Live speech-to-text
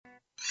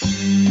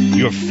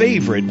Your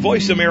favorite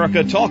Voice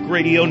America Talk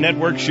Radio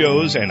Network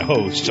shows and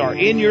hosts are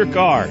in your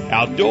car,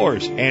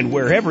 outdoors, and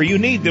wherever you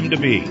need them to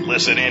be.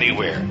 Listen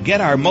anywhere.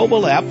 Get our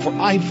mobile app for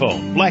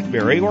iPhone,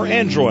 BlackBerry, or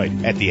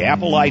Android at the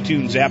Apple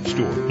iTunes App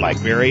Store,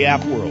 BlackBerry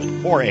App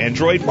World, or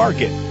Android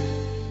Market.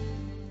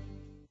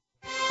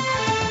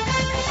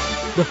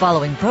 The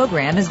following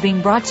program is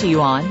being brought to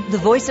you on the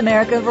Voice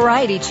America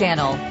Variety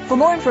Channel. For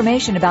more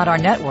information about our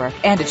network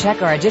and to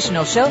check our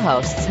additional show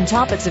hosts and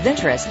topics of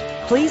interest,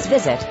 please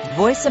visit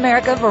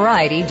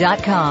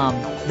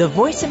VoiceAmericaVariety.com. The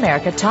Voice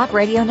America Talk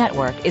Radio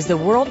Network is the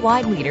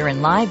worldwide leader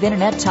in live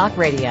Internet talk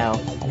radio.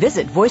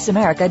 Visit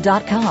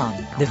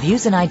VoiceAmerica.com. The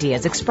views and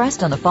ideas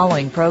expressed on the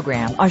following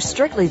program are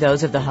strictly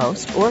those of the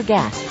host or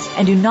guests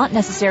and do not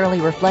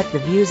necessarily reflect the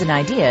views and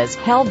ideas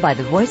held by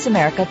the Voice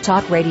America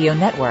Talk Radio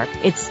Network,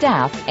 its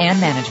staff, and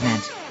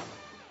management.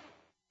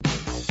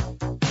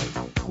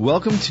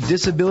 Welcome to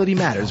Disability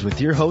Matters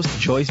with your host,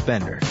 Joyce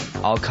Bender.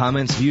 All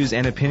comments, views,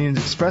 and opinions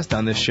expressed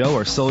on this show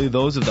are solely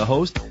those of the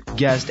host,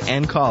 guest,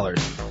 and callers.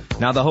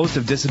 Now the host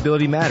of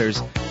Disability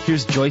Matters,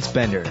 here's Joyce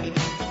Bender.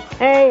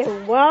 Hey,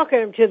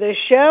 welcome to the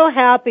show.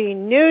 Happy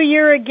New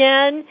Year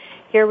again.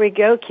 Here we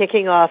go,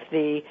 kicking off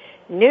the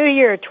New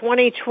Year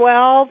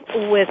 2012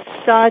 with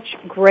such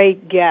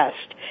great guests.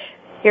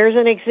 Here's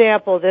an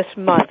example this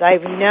month.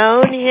 I've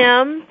known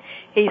him.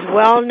 He's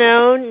well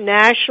known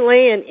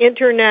nationally and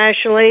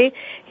internationally.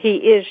 He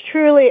is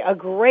truly a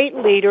great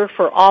leader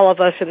for all of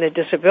us in the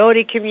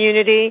disability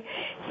community.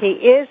 He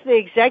is the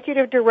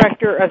executive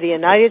director of the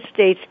United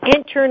States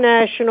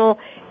International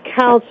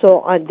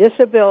Council on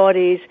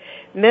Disabilities.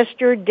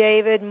 Mr.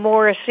 David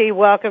Morrissey,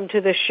 welcome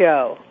to the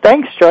show.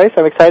 Thanks, Joyce.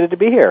 I'm excited to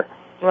be here.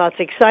 Well, it's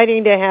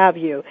exciting to have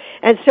you.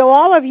 And so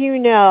all of you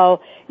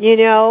know,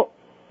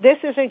 this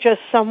isn't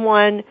just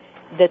someone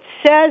that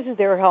says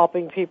they're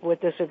helping people with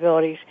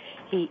disabilities.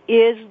 He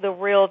is the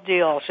real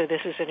deal. So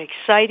this is an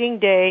exciting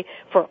day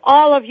for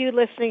all of you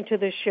listening to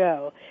the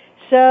show.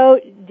 So,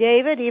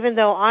 David, even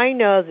though I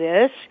know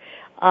this,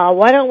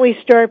 why don't we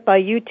start by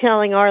you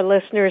telling our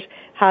listeners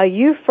how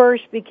you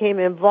first became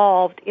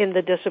involved in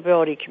the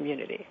disability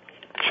community?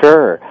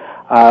 Sure.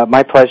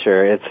 My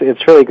pleasure.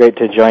 It's really great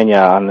to join you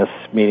on this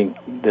meeting,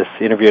 this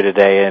interview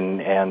today,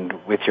 and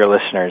with your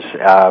listeners.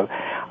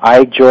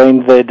 I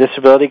joined the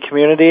disability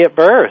community at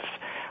birth.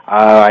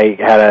 I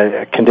had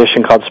a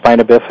condition called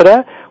spina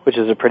bifida, which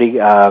is a pretty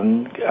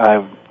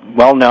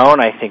well-known,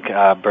 I think,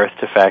 birth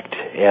defect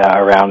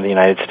around the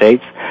United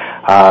States.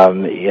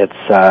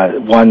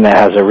 It's one that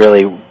has a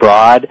really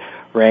broad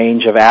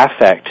range of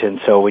affect, and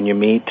so when you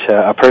meet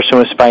a person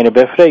with spina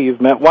bifida,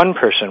 you've met one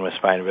person with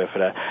spina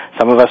bifida.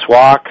 Some of us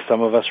walk, some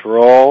of us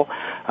roll,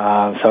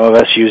 some of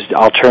us use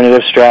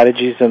alternative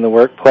strategies in the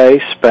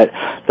workplace, but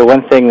the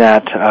one thing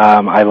that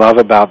I love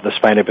about the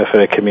spina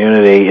bifida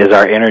community is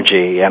our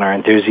energy and our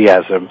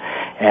enthusiasm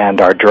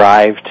and our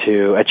drive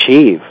to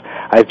achieve.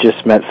 I've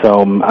just met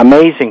some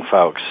amazing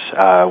folks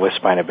with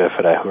spina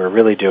bifida who are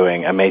really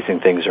doing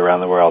amazing things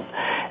around the world,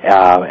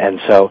 and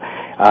so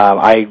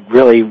I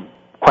really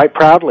quite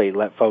proudly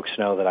let folks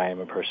know that I am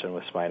a person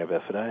with spina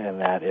bifida and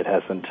that it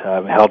hasn't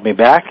held me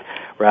back.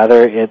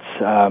 Rather, it's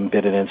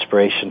been an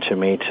inspiration to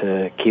me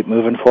to keep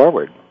moving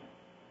forward.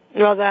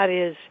 Well, that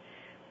is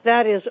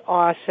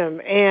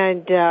awesome.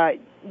 And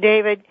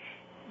David,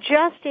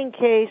 just in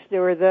case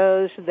there are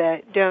those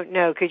that don't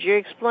know, could you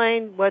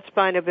explain what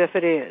spina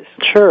bifida is?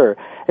 Sure.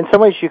 In some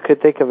ways, you could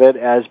think of it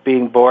as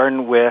being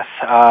born with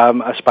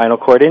a spinal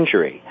cord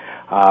injury.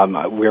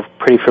 We're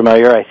pretty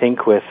familiar, I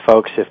think, with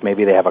folks if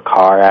maybe they have a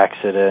car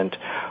accident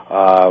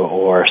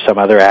or some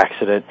other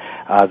accident,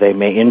 they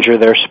may injure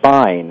their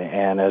spine,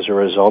 and as a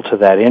result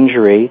of that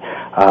injury,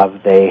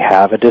 they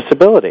have a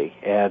disability,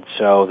 and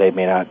so they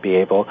may not be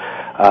able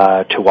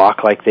to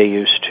walk like they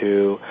used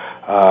to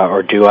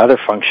or do other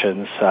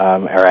functions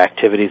or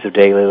activities of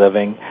daily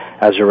living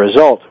as a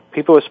result.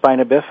 People with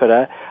spina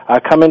bifida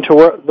come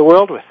into the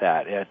world with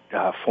that. It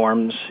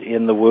forms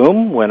in the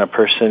womb when a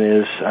person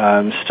is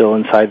still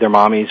inside their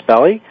mommy's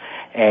belly,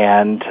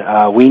 and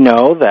we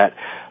know that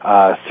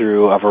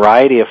through a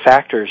variety of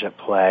factors at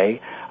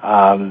play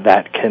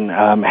that can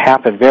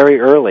happen very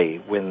early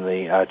when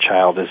the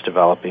child is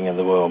developing in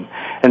the womb.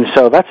 And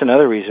so that's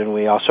another reason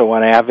we also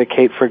want to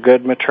advocate for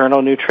good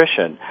maternal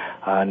nutrition.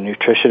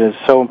 Nutrition is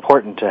so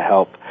important to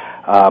help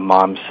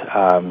moms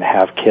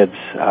have kids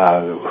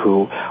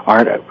who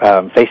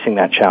aren't facing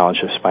that challenge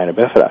of spina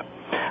bifida.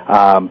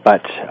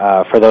 But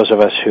for those of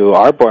us who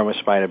are born with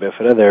spina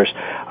bifida, there's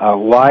a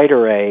wide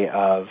array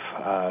of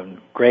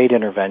great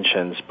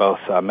interventions, both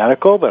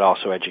medical but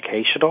also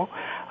educational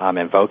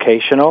and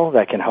vocational,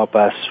 that can help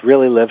us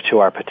really live to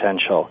our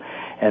potential.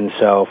 And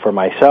so for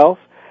myself,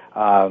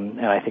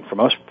 and I think for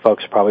most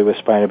folks probably with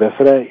spina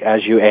bifida,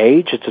 as you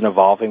age, it's an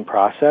evolving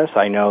process.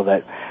 I know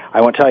that I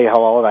won't tell you how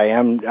old I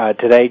am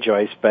today,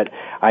 Joyce, but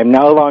I'm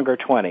no longer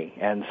 20.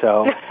 And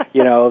so,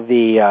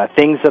 the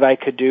things that I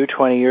could do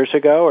 20 years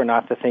ago are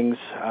not the things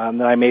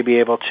that I may be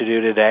able to do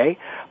today,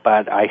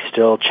 but I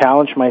still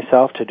challenge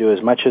myself to do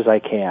as much as I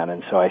can.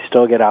 And so I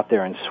still get out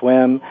there and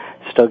swim,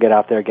 still get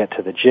out there, get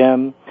to the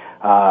gym,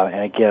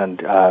 and again,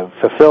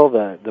 fulfill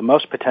the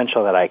most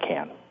potential that I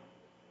can.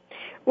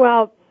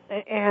 Well,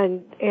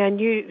 and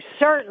you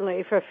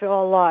certainly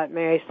fulfill a lot,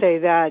 may I say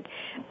that.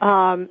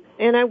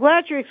 And I'm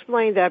glad you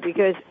explained that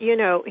because,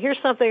 here's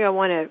something I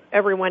want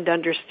everyone to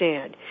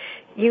understand.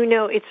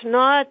 It's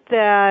not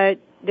that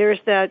there's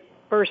that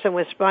person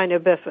with spina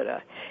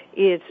bifida.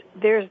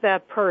 There's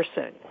that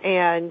person.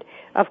 And,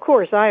 of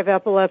course, I have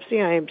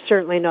epilepsy. I am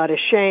certainly not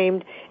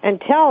ashamed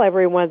and tell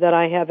everyone that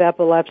I have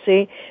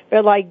epilepsy.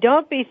 But,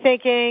 don't be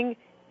thinking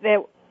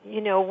that,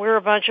 we're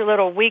a bunch of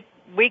little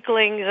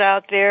weaklings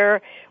out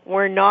there.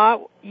 We're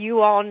not.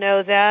 You all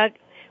know that.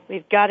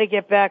 We've got to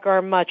get back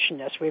our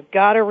muchness. We've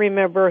got to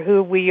remember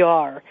who we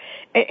are.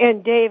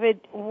 And David,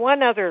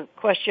 one other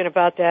question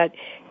about that.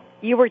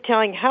 You were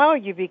telling how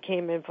you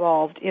became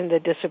involved in the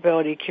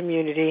disability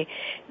community.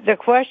 The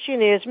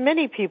question is,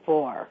 many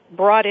people are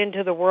brought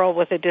into the world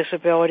with a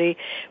disability,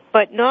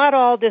 but not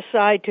all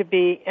decide to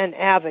be an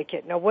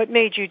advocate. Now, what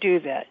made you do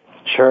that?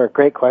 Sure,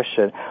 great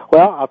question.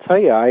 Well, I'll tell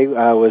you,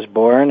 I was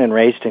born and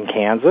raised in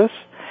Kansas,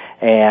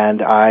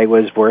 and I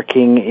was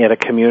working at a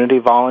community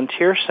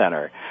volunteer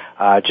center,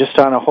 just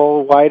on a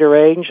whole wider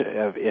range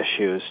of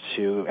issues,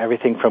 to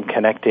everything from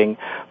connecting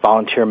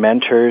volunteer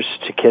mentors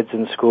to kids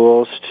in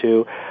schools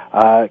to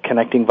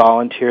connecting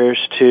volunteers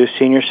to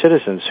senior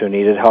citizens who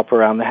needed help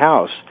around the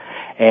house.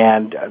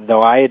 And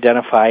though I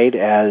identified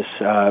as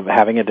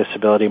having a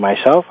disability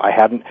myself, I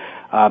hadn't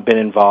been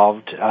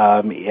involved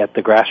at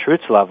the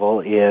grassroots level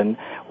in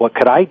what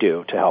could I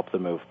do to help the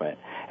movement.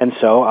 And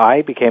so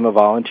I became a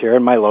volunteer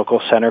in my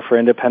local Center for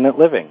Independent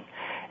Living.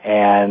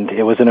 And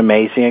it was an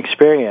amazing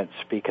experience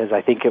because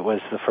I think it was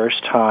the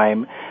first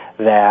time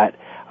that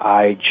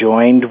I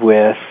joined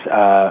with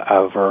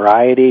a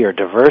variety or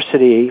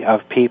diversity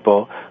of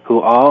people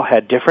who all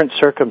had different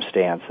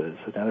circumstances.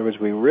 In other words,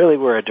 we really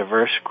were a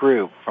diverse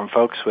group, from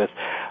folks with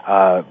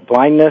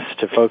blindness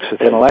to folks with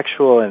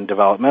intellectual and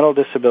developmental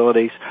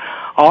disabilities,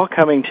 all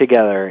coming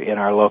together in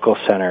our local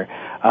center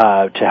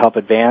to help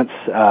advance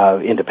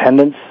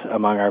independence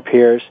among our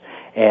peers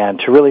and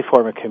to really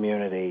form a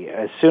community.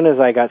 As soon as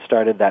I got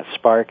started, that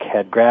spark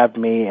had grabbed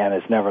me and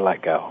has never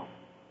let go.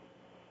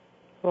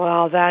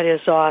 Wow, that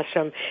is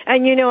awesome.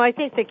 And, I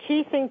think the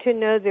key thing to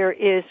know there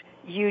is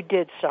you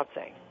did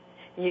something.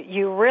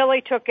 You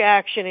really took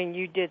action and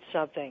you did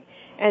something.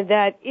 And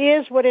that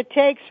is what it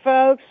takes,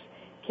 folks.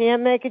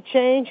 Can't make a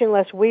change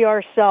unless we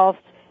ourselves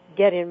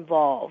get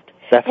involved.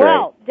 That's right.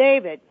 Well,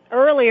 David,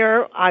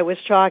 earlier I was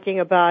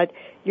talking about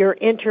you're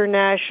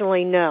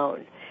internationally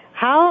known.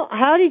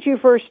 How did you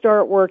first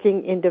start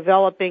working in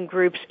developing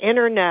groups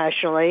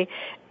internationally,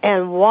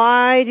 and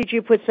why did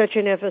you put such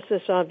an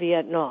emphasis on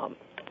Vietnam?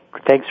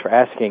 Thanks for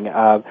asking.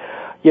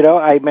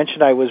 I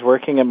mentioned I was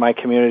working in my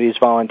community's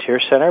volunteer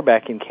center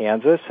back in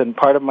Kansas, and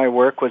part of my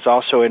work was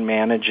also in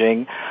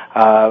managing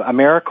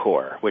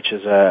AmeriCorps, which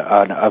is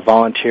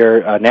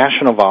a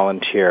national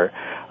volunteer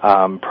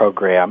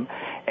program,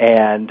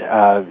 and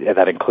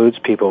that includes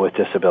people with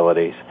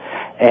disabilities.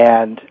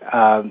 And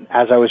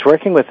as I was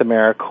working with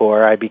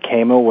AmeriCorps, I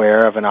became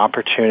aware of an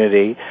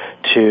opportunity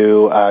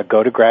to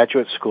go to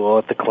graduate school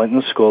at the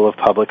Clinton School of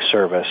Public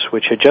Service,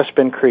 which had just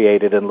been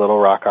created in Little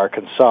Rock,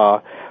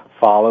 Arkansas,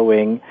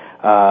 following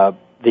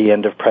the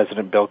end of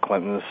President Bill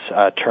Clinton's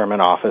term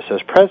in office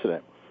as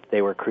president.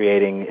 They were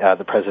creating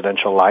the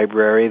Presidential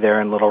Library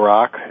there in Little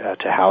Rock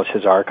to house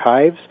his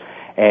archives.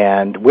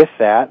 And with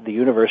that, the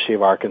University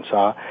of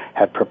Arkansas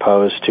had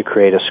proposed to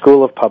create a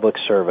School of Public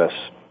Service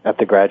at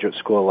the graduate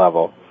school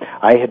level.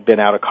 I had been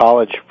out of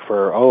college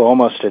for,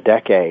 almost a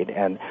decade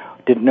and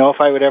didn't know if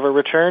I would ever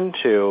return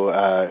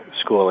to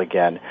school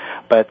again.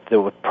 But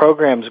the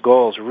program's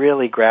goals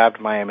really grabbed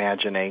my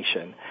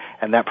imagination.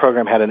 And that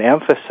program had an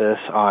emphasis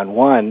on,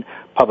 one,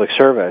 public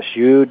service.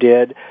 You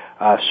did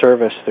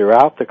service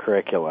throughout the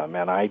curriculum,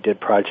 and I did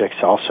projects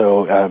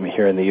also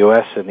here in the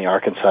U.S. in the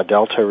Arkansas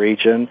Delta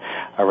region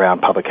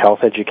around public health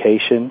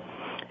education.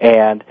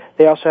 And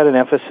they also had an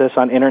emphasis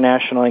on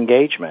international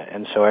engagement,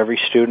 and so every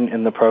student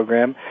in the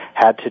program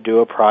had to do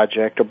a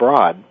project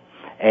abroad.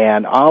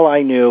 And all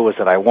I knew was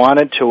that I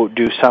wanted to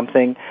do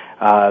something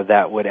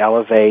that would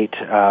elevate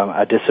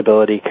a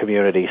disability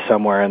community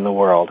somewhere in the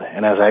world.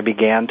 And as I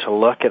began to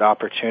look at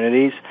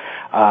opportunities,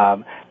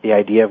 the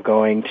idea of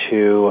going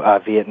to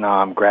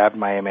Vietnam grabbed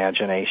my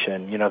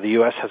imagination. The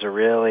U.S. has a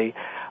really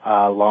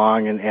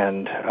long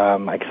and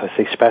I guess I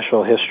say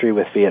special history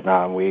with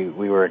Vietnam. We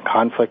were in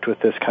conflict with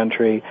this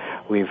country.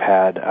 We've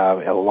had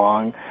a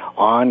long,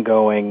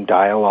 ongoing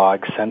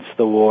dialogue since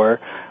the war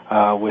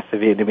with the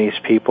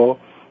Vietnamese people.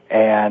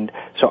 And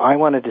so I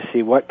wanted to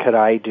see what could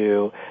I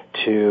do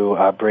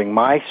to bring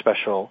my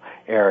special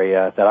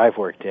area that I've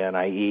worked in,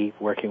 i.e.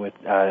 working with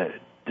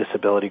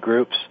disability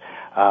groups,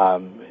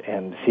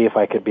 and see if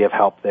I could be of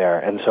help there.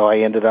 And so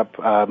I ended up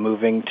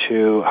moving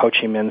to Ho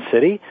Chi Minh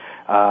City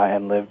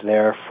and lived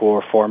there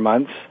for 4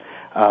 months,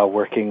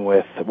 working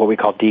with what we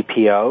call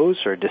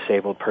DPOs, or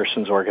disabled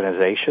persons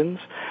organizations,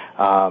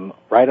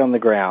 right on the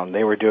ground.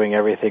 They were doing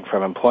everything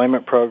from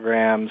employment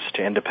programs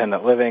to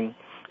independent living,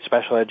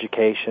 special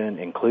education,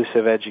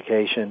 inclusive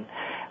education,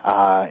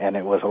 and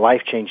it was a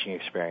life-changing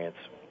experience.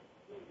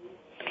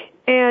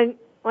 And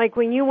like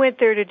when you went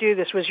there to do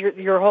this, was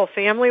your whole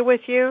family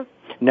with you?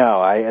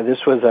 No, this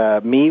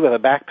was me with a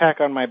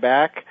backpack on my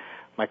back,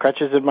 my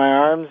crutches in my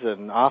arms,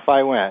 and off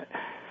I went.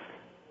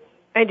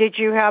 And did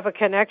you have a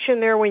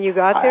connection there when you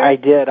got there? I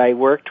did. I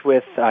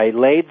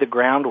laid the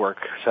groundwork.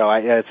 So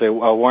it's a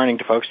warning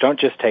to folks, don't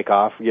just take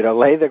off.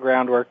 Lay the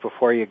groundwork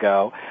before you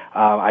go.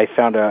 I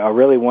found a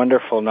really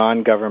wonderful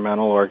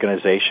non-governmental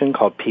organization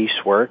called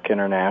Peacework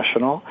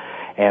International.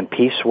 And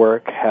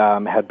Peacework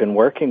had been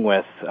working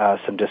with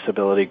some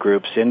disability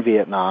groups in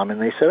Vietnam,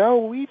 and they said,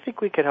 we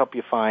think we could help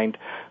you find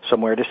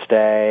somewhere to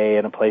stay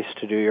and a place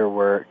to do your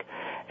work.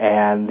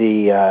 And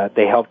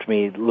they helped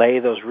me lay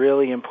those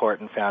really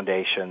important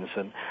foundations.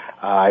 And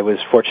I was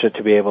fortunate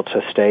to be able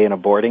to stay in a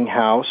boarding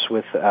house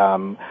with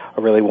a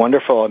really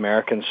wonderful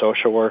American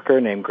social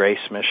worker named Grace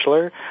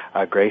Mishler.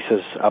 Grace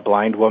is a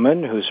blind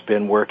woman who's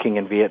been working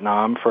in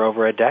Vietnam for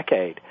over a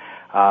decade.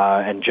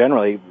 And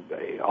generally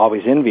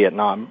always in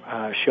Vietnam.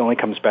 She only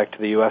comes back to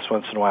the U.S.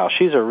 once in a while.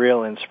 She's a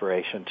real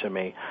inspiration to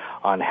me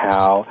on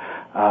how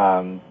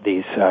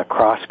these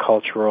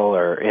cross-cultural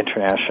or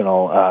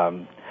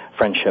international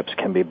friendships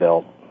can be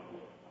built.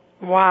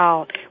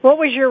 Wow. What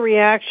was your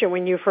reaction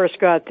when you first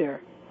got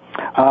there?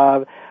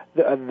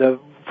 The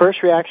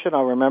first reaction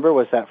I'll remember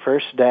was that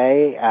first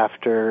day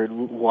after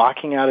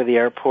walking out of the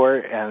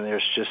airport, and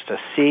there's just a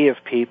sea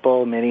of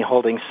people, many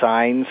holding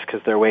signs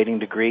because they're waiting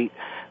to greet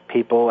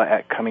people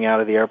coming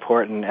out of the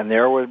airport, and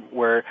there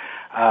were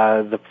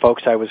the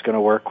folks I was going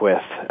to work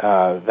with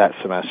that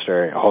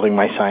semester, holding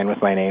my sign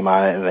with my name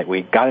on it, and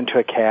we got into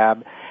a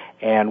cab.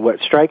 And what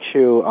strikes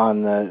you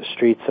on the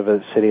streets of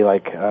a city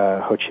like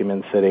Ho Chi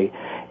Minh City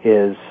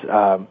is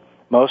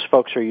most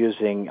folks are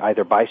using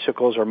either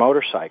bicycles or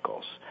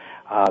motorcycles.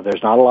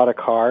 There's not a lot of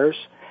cars,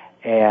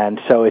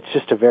 and so it's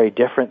just a very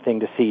different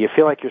thing to see. You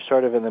feel like you're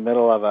sort of in the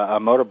middle of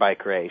a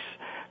motorbike race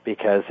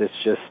because it's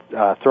just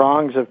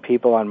throngs of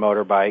people on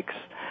motorbikes,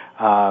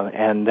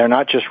 and they're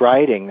not just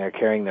riding. They're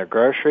carrying their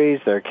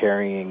groceries, they're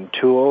carrying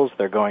tools,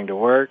 they're going to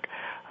work.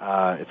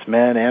 It's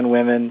men and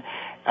women.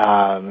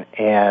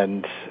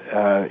 It's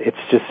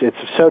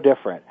so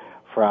different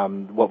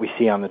from what we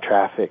see on the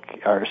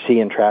traffic or see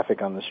in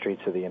traffic on the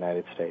streets of the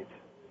United States.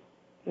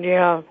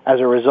 Yeah. As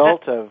a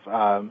result of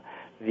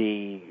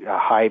the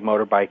high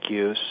motorbike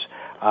use,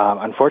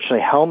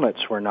 unfortunately,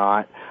 helmets were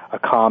not a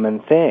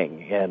common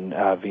thing in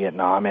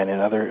Vietnam and in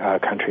other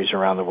countries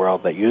around the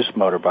world that use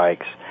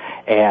motorbikes.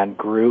 And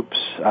groups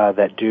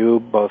that do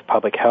both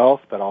public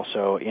health but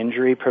also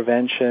injury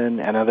prevention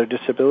and other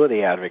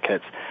disability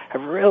advocates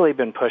have really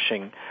been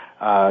pushing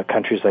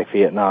countries like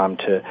Vietnam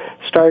to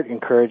start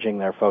encouraging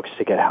their folks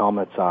to get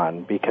helmets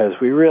on, because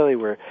we really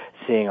were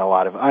seeing a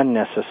lot of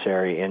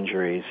unnecessary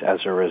injuries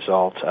as a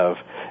result of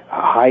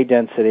high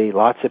density,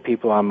 lots of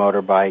people on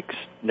motorbikes,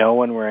 no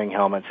one wearing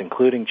helmets,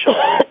 including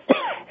children.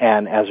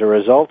 And as a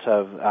result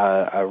of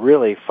a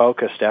really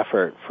focused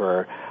effort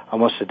for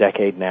almost a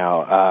decade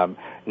now,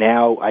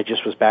 now I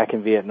just was back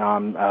in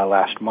Vietnam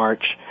last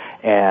March,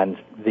 and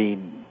the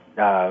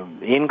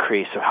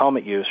increase of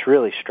helmet use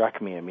really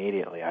struck me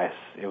immediately.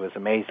 It was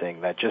amazing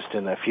that just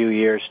in a few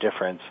years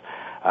difference,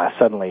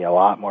 suddenly a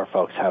lot more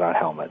folks had on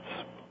helmets.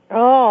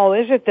 Oh,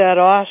 isn't that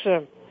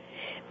awesome?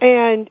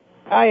 And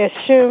I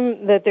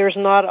assume that there's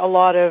not a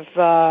lot of,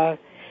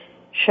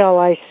 shall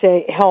I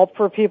say, help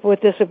for people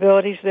with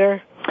disabilities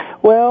there?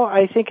 Well,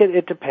 I think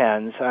it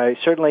depends.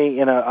 Certainly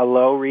in a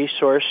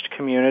low-resourced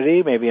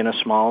community, maybe in a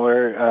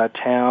smaller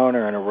town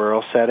or in a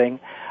rural setting,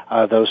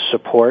 those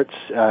supports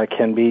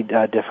can be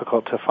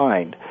difficult to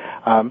find.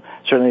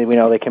 Certainly we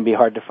know they can be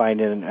hard to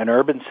find in an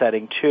urban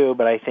setting too,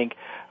 but I think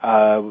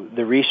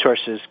the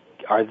resources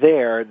are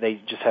there. They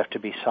just have to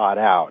be sought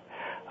out.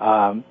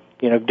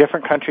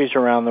 Different countries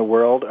around the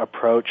world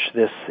approach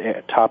this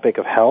topic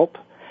of help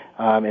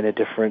in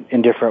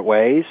different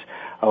ways.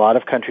 A lot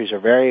of countries are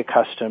very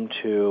accustomed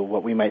to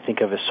what we might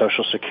think of as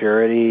Social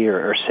Security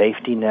or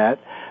safety net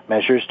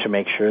measures to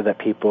make sure that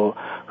people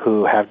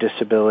who have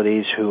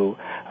disabilities, who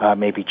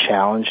may be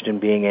challenged in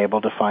being able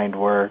to find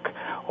work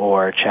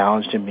or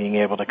challenged in being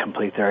able to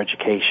complete their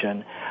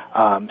education,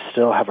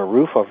 still have a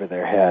roof over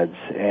their heads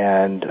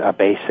and a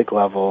basic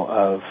level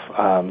of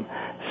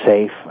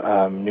safe,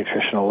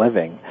 nutritional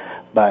living.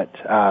 But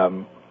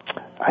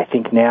I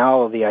think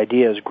now the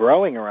idea is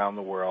growing around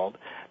the world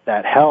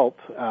that help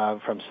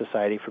from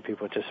Society for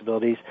People with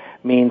Disabilities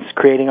means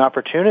creating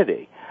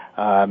opportunity,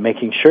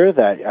 making sure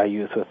that a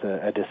youth with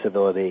a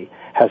disability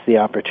has the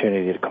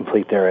opportunity to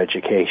complete their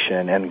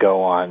education and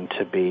go on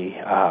to be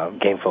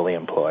gainfully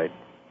employed.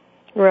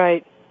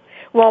 Right.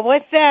 Well,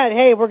 with that,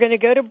 hey, we're going to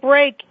go to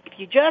break. If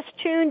you just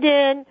tuned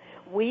in,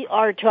 we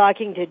are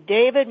talking to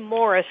David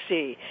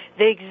Morrissey,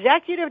 the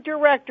Executive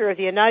Director of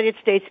the United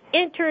States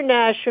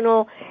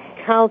International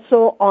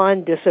Council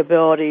on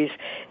Disabilities.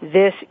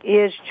 This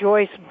is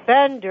Joyce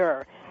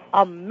Bender,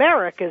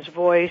 America's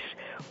Voice,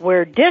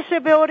 where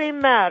disability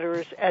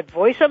matters at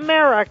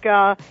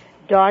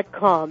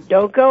voiceamerica.com.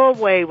 Don't go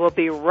away. We'll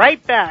be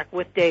right back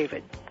with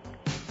David.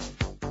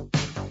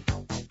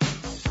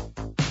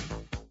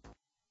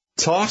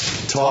 Talk,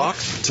 talk,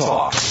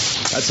 talk.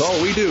 That's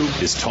all we do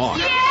is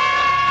talk.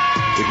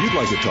 If you'd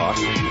like to talk,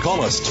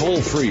 call us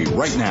toll-free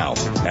right now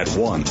at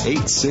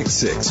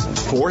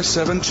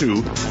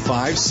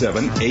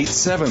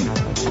 1-866-472-5787.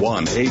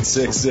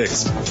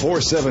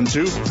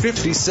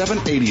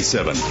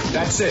 1-866-472-5787.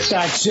 That's it.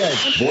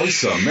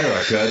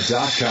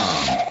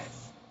 VoiceAmerica.com.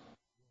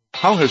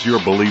 How has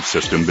your belief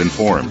system been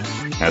formed?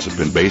 Has it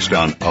been based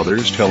on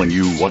others telling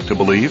you what to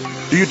believe?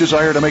 Do you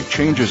desire to make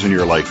changes in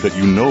your life that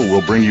you know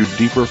will bring you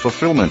deeper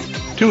fulfillment?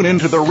 Tune in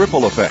to The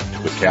Ripple Effect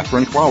with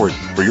Catherine Cloward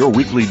for your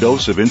weekly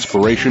dose of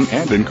inspiration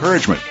and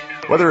encouragement.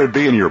 Whether it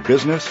be in your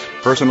business,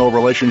 personal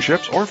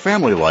relationships, or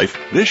family life,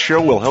 this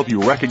show will help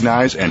you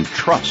recognize and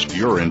trust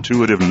your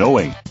intuitive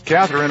knowing.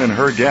 Catherine and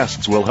her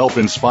guests will help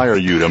inspire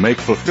you to make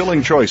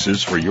fulfilling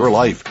choices for your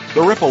life.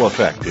 The Ripple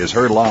Effect is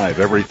heard live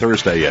every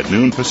Thursday at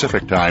noon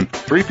Pacific Time,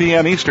 3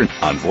 p.m. Eastern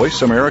on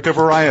Voice America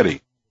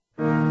Variety.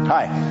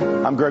 Hi,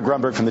 I'm Greg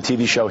Grunberg from the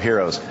TV show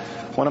Heroes.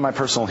 One of my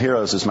personal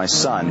heroes is my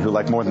son, who,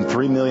 like more than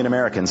 3 million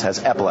Americans, has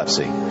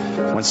epilepsy.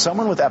 When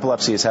someone with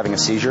epilepsy is having a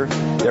seizure,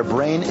 their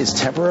brain is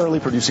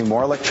temporarily producing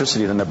more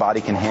electricity than their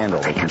body can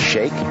handle. They can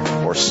shake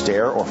or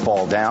stare or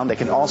fall down. They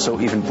can also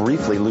even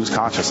briefly lose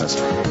consciousness.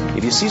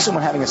 If you see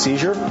someone having a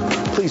seizure,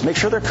 please make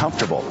sure they're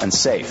comfortable and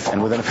safe.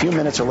 And within a few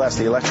minutes or less,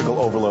 the electrical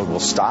overload will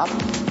stop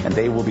and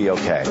they will be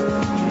okay.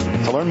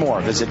 To learn more,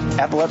 visit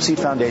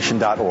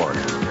epilepsyfoundation.org.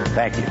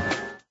 Thank you.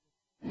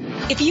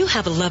 If you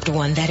have a loved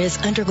one that is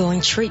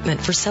undergoing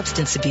treatment for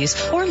substance abuse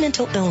or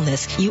mental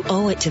illness, you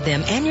owe it to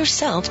them and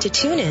yourself to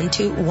tune in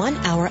to 1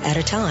 Hour at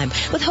a Time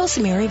with host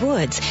Mary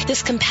Woods.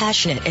 This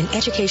compassionate and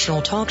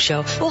educational talk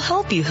show will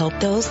help you help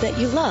those that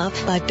you love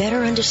by better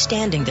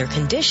understanding their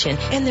condition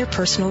and their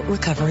personal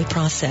recovery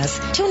process.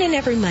 Tune in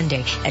every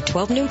Monday at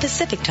 12 noon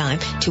Pacific Time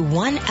to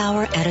 1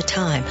 Hour at a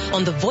Time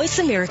on the Voice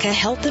America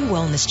Health and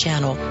Wellness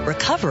Channel.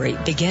 Recovery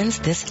begins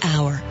this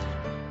hour.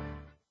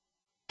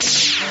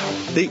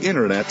 The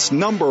Internet's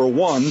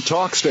 #1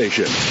 talk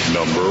station.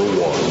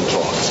 #1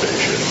 talk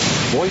station.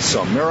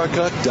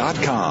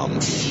 VoiceAmerica.com.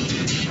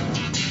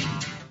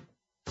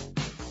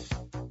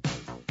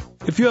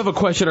 If you have a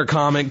question or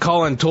comment,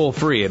 call in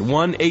toll-free at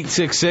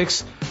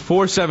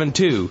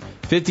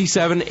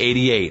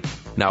 1-866-472-5788.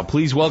 Now,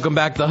 please welcome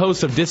back the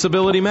host of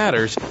Disability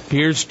Matters.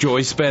 Here's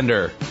Joyce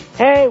Bender.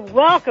 Hey,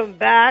 welcome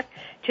back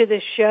to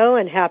the show,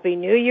 and Happy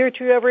New Year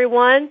to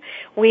everyone.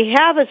 We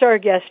have as our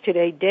guest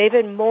today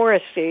David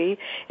Morrissey,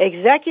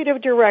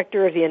 Executive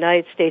Director of the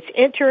United States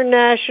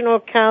International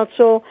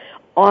Council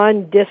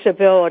on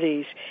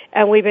Disabilities.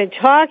 And we've been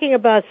talking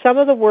about some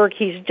of the work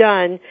he's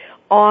done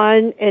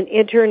on an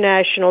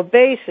international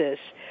basis,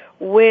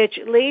 which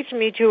leads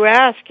me to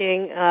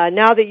asking,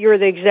 now that you're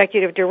the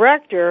Executive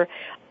Director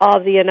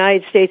of the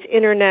United States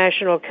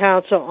International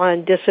Council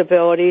on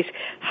Disabilities,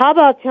 how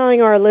about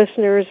telling our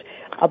listeners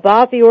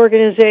about the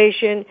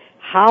organization,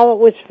 how it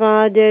was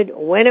founded,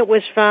 when it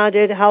was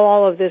founded, how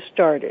all of this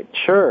started?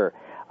 Sure.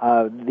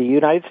 The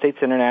United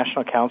States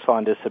International Council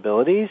on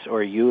Disabilities,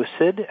 or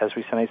USID, as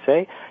we sometimes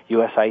say,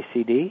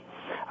 USICD,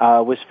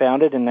 was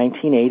founded in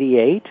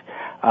 1988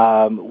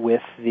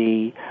 with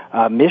the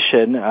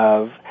mission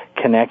of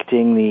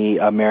connecting the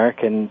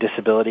American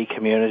disability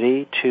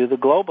community to the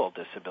global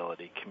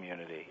disability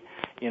community.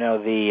 You know,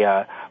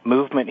 the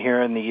movement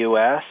here in the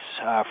U.S.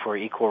 For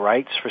equal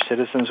rights for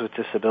citizens with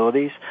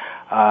disabilities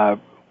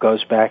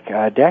goes back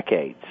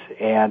decades.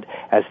 And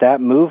as that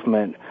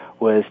movement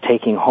was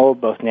taking hold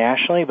both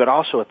nationally but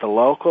also at the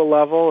local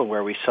level,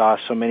 where we saw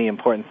so many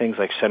important things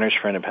like Centers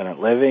for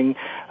Independent Living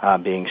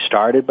being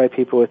started by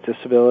people with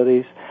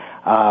disabilities,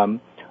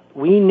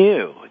 we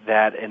knew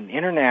that an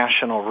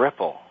international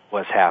ripple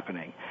was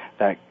happening,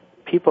 that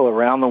people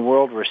around the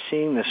world were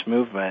seeing this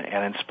movement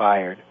and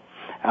inspired.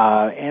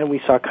 And we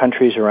saw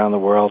countries around the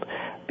world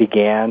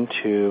began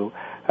to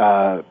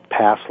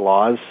pass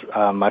laws,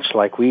 much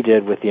like we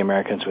did with the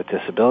Americans with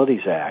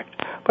Disabilities Act,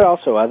 but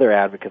also other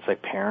advocates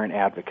like parent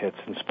advocates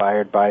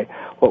inspired by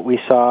what we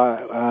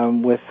saw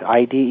with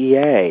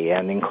IDEA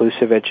and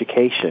inclusive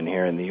education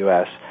here in the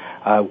U.S.,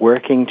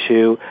 working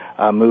to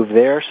move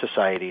their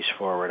societies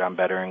forward on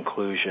better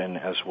inclusion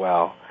as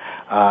well.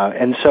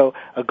 And so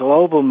a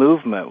global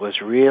movement was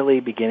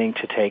really beginning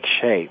to take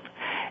shape.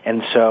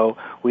 And so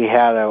we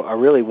had a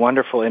really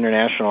wonderful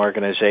international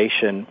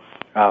organization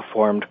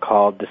formed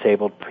called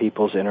Disabled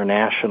Peoples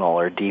International,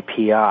 or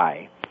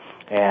DPI.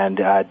 And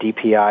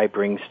DPI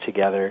brings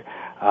together,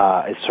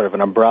 it's sort of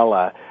an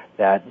umbrella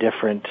that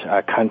different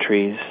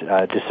countries,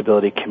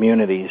 disability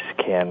communities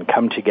can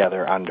come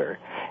together under.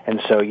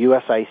 And so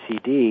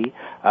USICD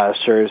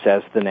serves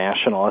as the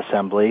National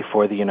Assembly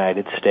for the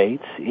United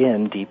States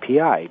in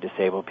DPI,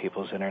 Disabled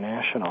Peoples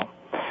International.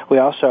 We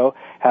also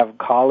have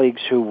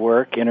colleagues who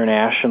work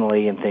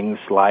internationally in things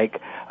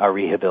like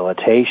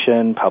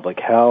rehabilitation, public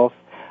health,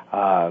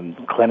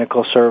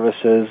 clinical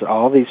services,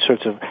 all these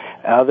sorts of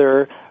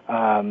other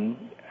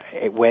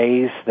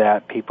ways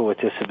that people with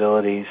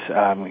disabilities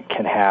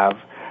can have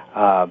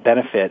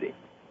benefit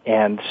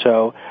And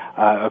so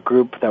a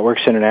group that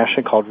works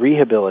internationally called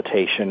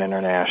Rehabilitation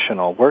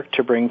International worked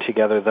to bring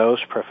together those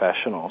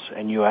professionals,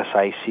 and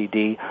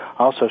USICD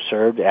also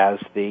served as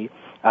the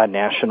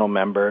national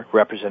member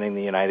representing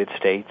the United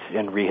States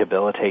in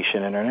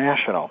Rehabilitation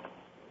International.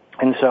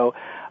 And so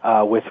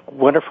with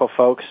wonderful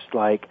folks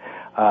like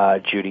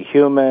Judy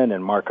Heumann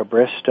and Mark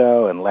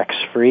Abristo and Lex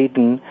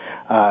Frieden,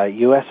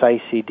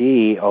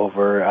 USICD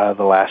over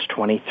the last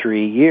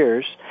 23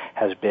 years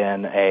has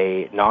been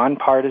a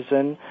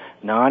nonpartisan,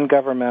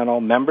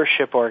 non-governmental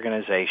membership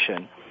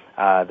organization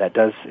that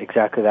does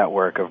exactly that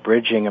work of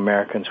bridging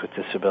Americans with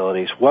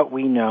disabilities, what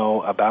we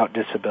know about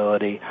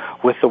disability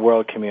with the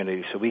world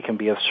community, so we can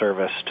be of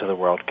service to the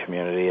world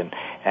community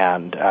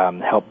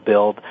and help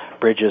build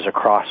bridges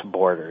across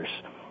borders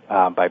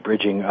by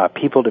bridging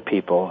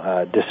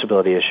people-to-people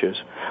disability issues.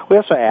 We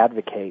also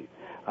advocate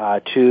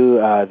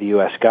to the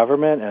U.S.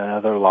 government and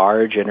other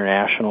large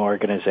international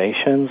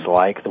organizations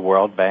like the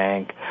World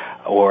Bank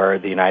or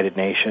the United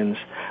Nations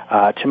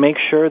to make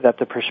sure that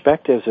the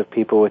perspectives of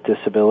people with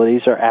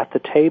disabilities are at the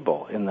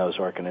table in those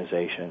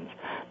organizations,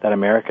 that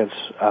America's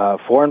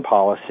foreign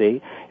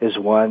policy is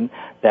one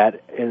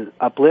that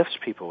uplifts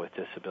people with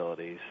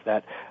disabilities,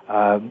 that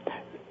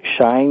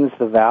shines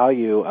the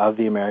value of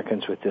the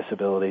Americans with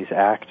Disabilities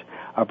Act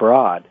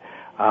abroad.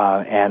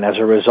 And as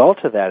a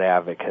result of that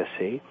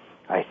advocacy,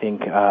 I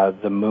think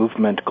the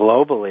movement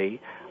globally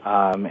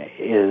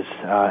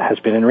has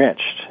been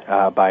enriched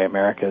by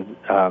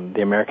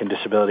the American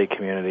disability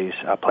community's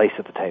place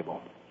at the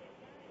table.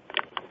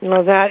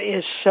 Well, that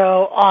is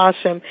so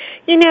awesome.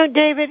 You know,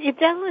 David, it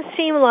doesn't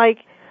seem like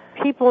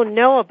people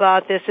know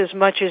about this as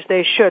much as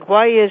they should.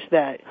 Why is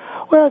that?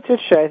 Well, it's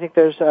interesting. I think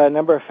there's a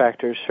number of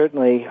factors.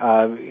 Certainly,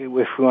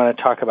 if we want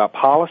to talk about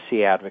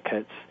policy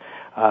advocates,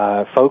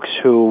 folks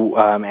who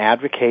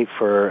advocate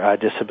for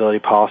disability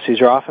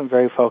policies are often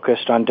very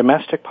focused on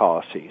domestic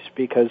policies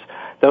because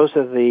those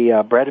are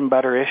the bread and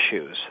butter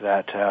issues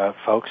that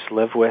folks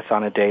live with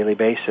on a daily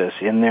basis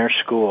in their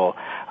school,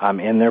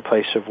 in their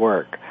place of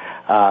work.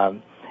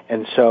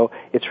 And so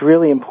it's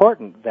really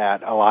important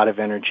that a lot of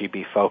energy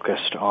be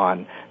focused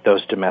on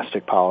those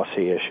domestic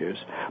policy issues.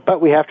 But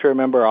we have to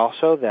remember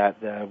also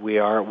that we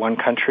are one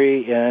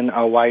country in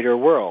a wider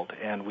world,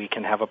 and we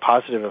can have a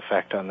positive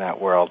effect on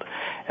that world.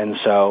 And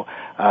so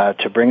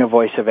to bring a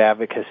voice of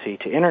advocacy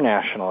to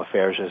international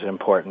affairs is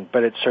important,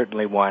 but it's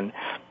certainly one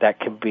that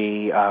can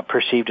be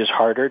perceived as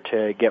harder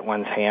to get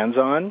one's hands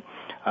on.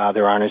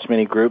 There aren't as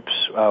many groups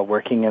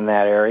working in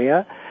that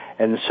area.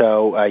 And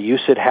so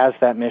USID has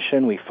that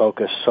mission. We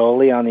focus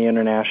solely on the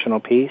international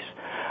piece.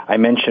 I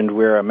mentioned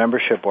we're a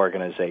membership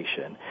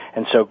organization.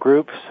 And so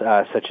groups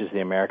such as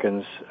the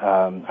American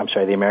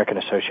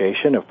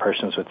Association of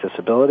Persons with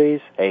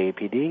Disabilities,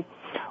 AAPD,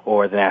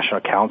 or the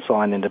National Council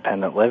on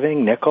Independent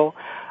Living, NICL,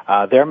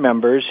 they're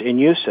members in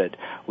USID.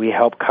 We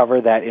help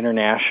cover that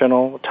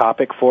international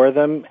topic for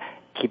them,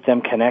 keep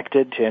them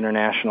connected to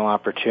international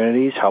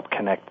opportunities, help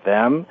connect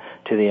them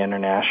to the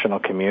international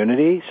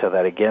community so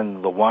that,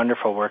 again, the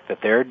wonderful work that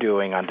they're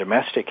doing on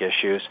domestic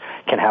issues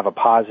can have a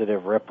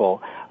positive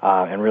ripple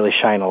and really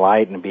shine a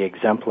light and be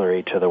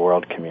exemplary to the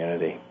world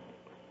community.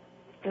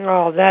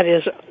 Oh, that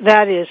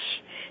is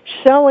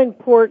so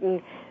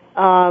important.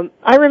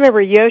 I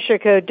remember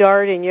Yoshiko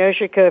Dart, and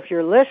Yoshiko, if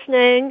you're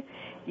listening,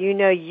 you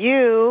know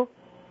you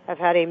have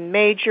had a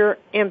major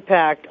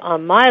impact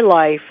on my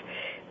life,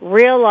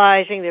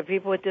 realizing that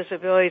people with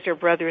disabilities are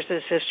brothers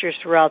and sisters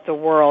throughout the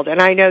world. And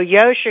I know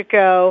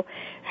Yoshiko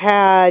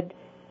had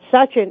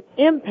such an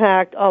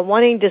impact on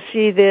wanting to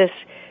see this,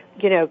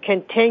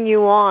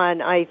 continue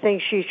on. I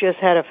think she's just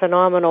had a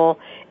phenomenal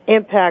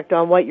impact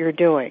on what you're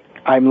doing.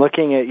 I'm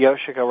looking at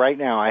Yoshiko right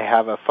now. I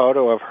have a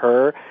photo of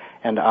her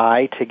and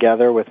I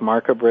together with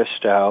Mark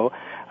Abristo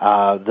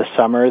the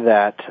summer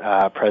that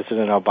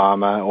President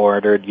Obama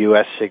ordered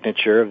U.S.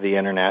 signature of the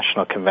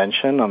International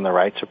Convention on the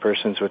Rights of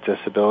Persons with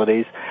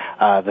Disabilities.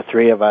 The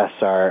three of us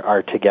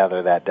are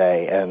together that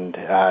day, and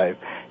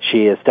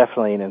she is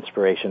definitely an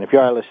inspiration. If you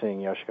are listening,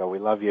 Yoshiko, we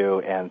love you,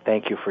 and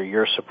thank you for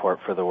your support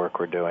for the work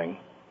we're doing.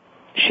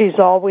 She's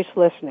always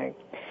listening.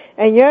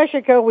 And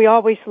Yoshiko, we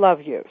always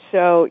love you.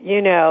 So,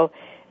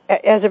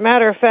 as a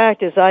matter of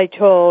fact, as I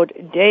told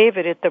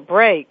David at the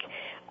break,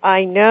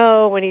 I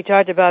know when he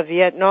talked about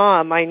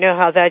Vietnam, I know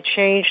how that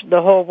changed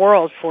the whole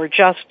world for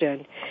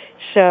Justin.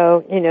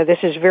 So, this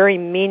is very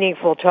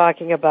meaningful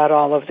talking about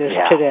all of this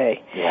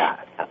today. Yeah.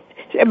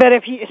 But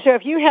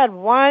if you had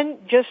one,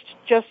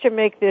 just to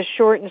make this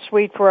short and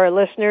sweet for our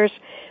listeners,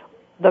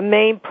 the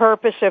main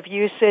purpose of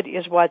USID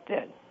is what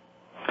then?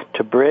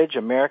 To bridge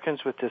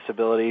Americans with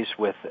disabilities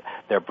with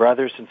their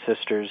brothers and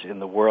sisters in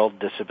the world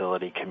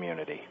disability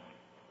community.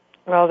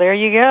 Well, there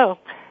you go.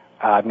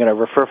 I'm going to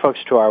refer folks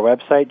to our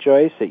website,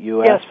 Joyce, at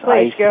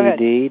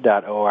usicd.org.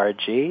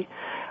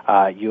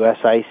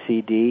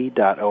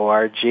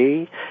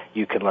 usicd.org.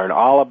 You can learn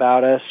all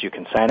about us. You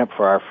can sign up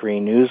for our free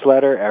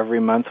newsletter.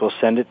 Every month we'll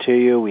send it to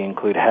you. We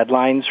include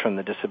headlines from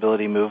the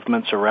disability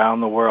movements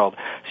around the world.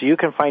 So you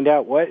can find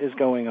out what is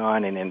going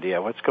on in India,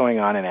 what's going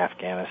on in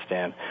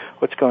Afghanistan,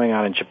 what's going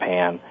on in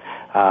Japan.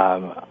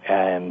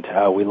 and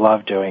we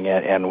love doing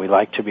it, and we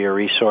like to be a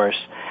resource,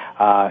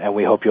 and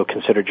we hope you'll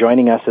consider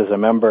joining us as a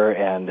member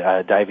and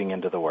diving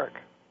into the work.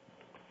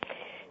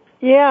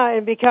 Yeah,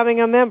 and becoming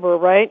a member,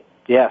 right?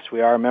 Yes, we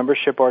are a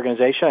membership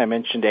organization. I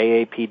mentioned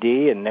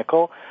AAPD and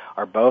Nickel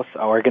are both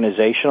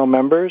organizational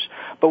members,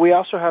 but we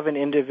also have an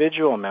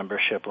individual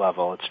membership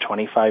level. It's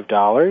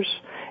 $25,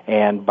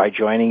 and by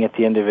joining at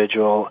the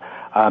individual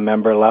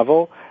member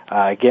level,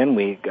 again,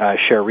 we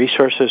share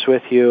resources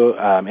with you,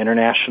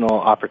 international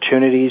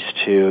opportunities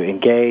to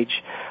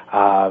engage,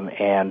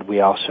 and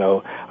we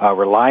also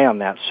rely on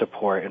that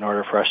support in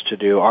order for us to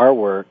do our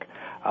work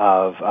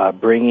of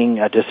bringing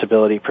a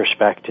disability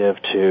perspective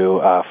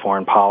to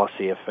foreign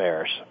policy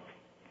affairs.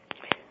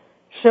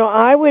 So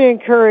I would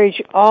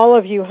encourage all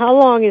of you, how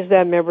long is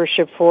that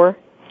membership for?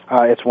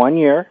 It's 1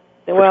 year.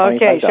 Well,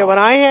 okay, so when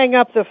I hang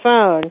up the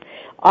phone,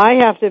 I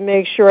have to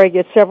make sure I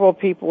get several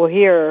people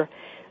here,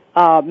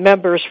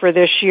 members for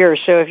this year.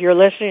 So if you're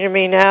listening to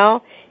me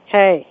now,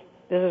 hey,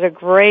 this is a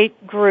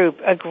great group,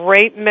 a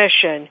great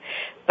mission,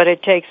 but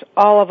it takes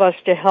all of us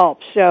to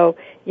help. So,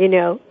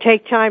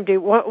 take time to,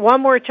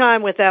 one more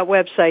time with that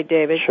website,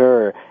 David.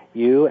 Sure,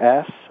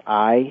 usicd.org.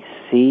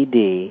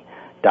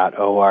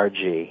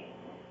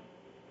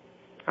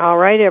 All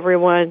right,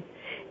 everyone.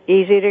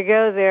 Easy to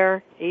go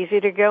there. Easy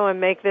to go and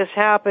make this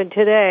happen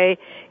today.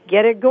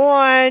 Get it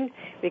going,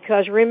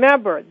 because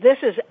remember, this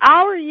is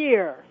our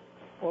year.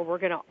 Well, we're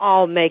going to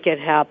all make it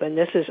happen.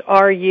 This is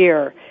our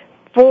year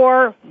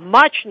for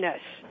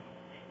muchness.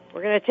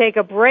 We're going to take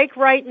a break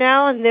right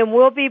now, and then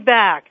we'll be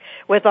back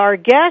with our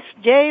guest,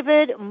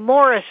 David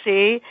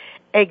Morrissey,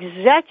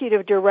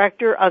 Executive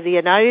Director of the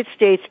United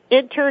States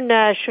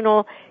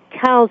International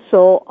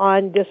Council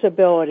on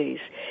Disabilities.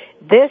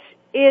 This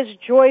is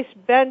Joyce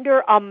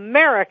Bender,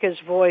 America's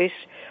Voice,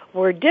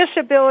 where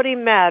disability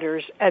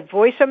matters at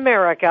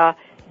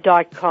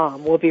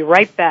voiceamerica.com. We'll be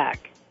right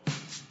back.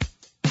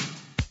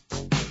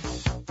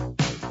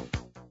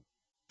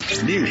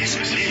 News,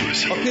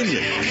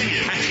 opinion.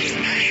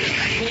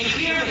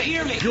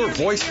 Your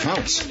voice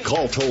counts.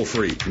 Call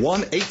toll-free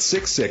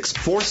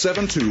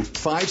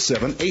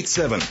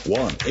 1-866-472-5787.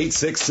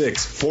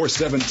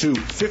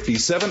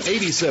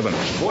 1-866-472-5787.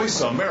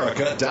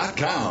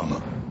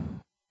 VoiceAmerica.com.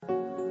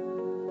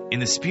 In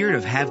the spirit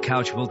of Have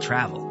Couch Will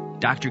Travel,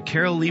 Dr.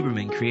 Carol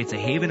Lieberman creates a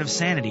haven of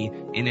sanity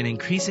in an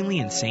increasingly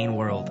insane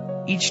world.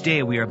 Each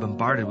day we are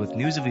bombarded with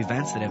news of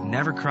events that have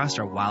never crossed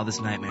our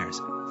wildest nightmares.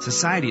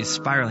 Society is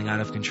spiraling out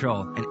of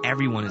control, and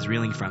everyone is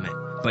reeling from it.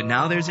 But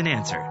now there's an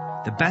answer.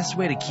 The best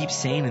way to keep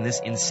sane in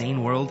this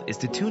insane world is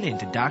to tune in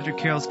to Dr.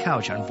 Carol's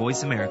Couch on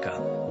Voice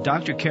America.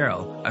 Dr.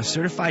 Carol, a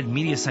certified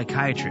media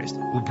psychiatrist,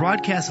 will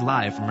broadcast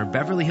live from her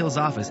Beverly Hills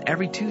office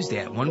every Tuesday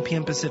at 1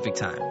 p.m. Pacific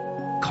Time.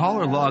 Call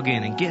or log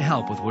in and get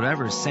help with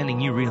whatever is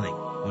sending you reeling,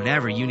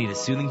 whenever you need a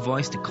soothing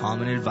voice to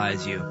calm and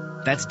advise you.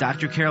 That's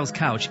Dr. Carol's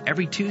Couch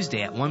every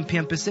Tuesday at 1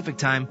 p.m. Pacific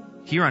Time,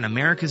 here on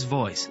America's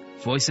Voice,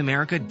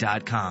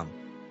 voiceamerica.com.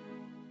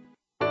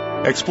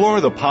 Explore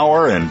the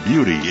power and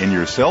beauty in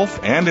yourself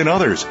and in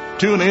others.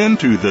 Tune in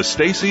to The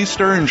Stacey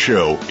Stern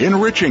Show,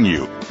 Enriching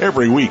You.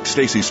 Every week,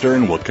 Stacey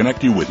Stern will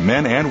connect you with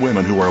men and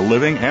women who are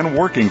living and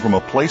working from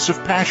a place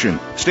of passion.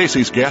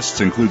 Stacey's guests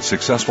include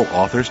successful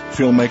authors,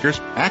 filmmakers,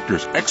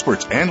 actors,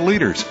 experts, and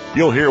leaders.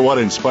 You'll hear what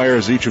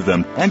inspires each of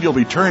them, and you'll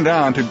be turned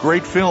on to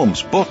great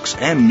films, books,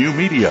 and new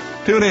media.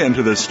 Tune in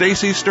to The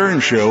Stacey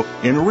Stern Show,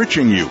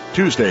 Enriching You,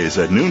 Tuesdays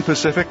at noon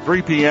Pacific,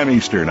 3 p.m.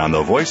 Eastern on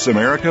the Voice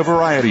America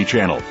Variety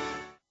Channel.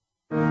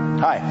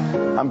 Hi,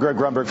 I'm Greg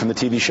Grunberg from the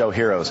TV show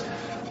Heroes.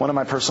 One of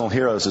my personal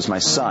heroes is my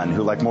son,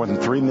 who, like more than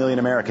 3 million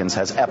Americans,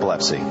 has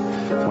epilepsy.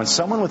 When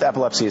someone with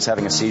epilepsy is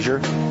having a seizure,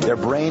 their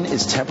brain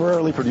is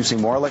temporarily producing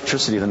more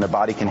electricity than their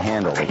body can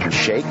handle. They can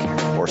shake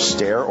or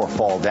stare or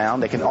fall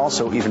down. They can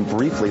also even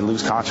briefly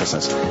lose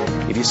consciousness.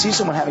 If you see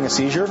someone having a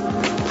seizure,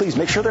 please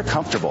make sure they're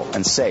comfortable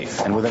and safe.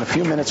 And within a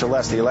few minutes or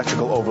less, the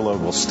electrical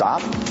overload will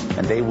stop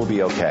and they will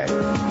be okay.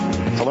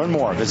 To learn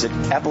more, visit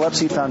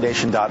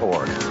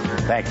epilepsyfoundation.org.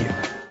 Thank you.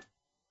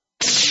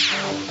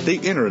 The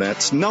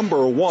Internet's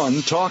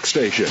 #1 talk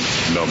station.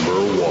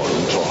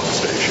 #1 talk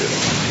station.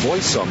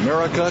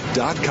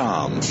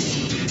 VoiceAmerica.com.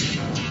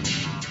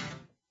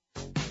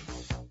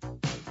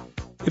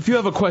 If you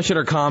have a question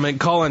or comment,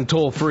 call in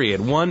toll-free at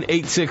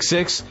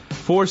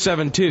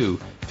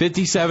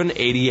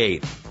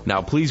 1-866-472-5788.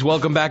 Now, please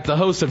welcome back the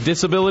host of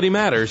Disability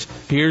Matters.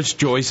 Here's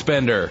Joyce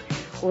Bender.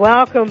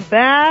 Welcome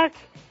back.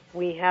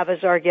 We have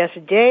as our guest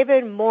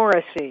David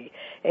Morrissey,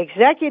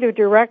 Executive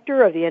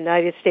Director of the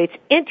United States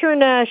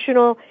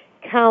International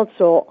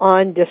Council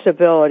on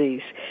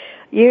Disabilities.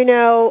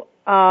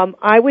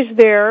 I was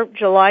there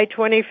July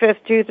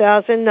 25th,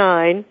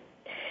 2009.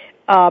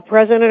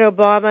 President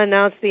Obama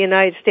announced the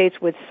United States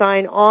would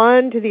sign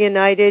on to the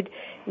United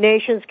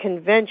Nations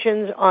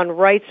Conventions on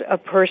Rights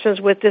of Persons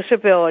with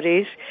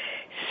Disabilities.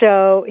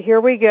 So here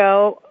we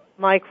go.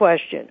 My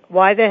question,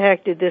 why the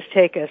heck did this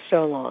take us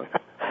so long?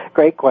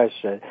 Great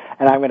question.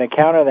 And I'm going to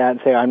counter that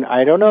and say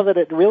I don't know that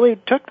it really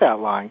took that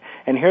long.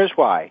 And here's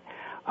why.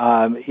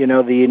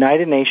 The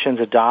United Nations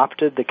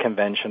adopted the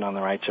Convention on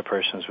the Rights of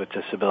Persons with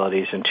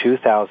Disabilities in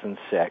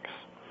 2006.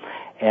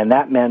 And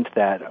that meant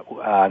that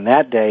on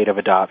that date of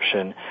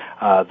adoption,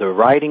 the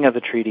writing of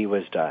the treaty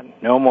was done.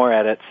 No more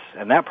edits,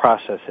 and that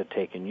process had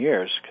taken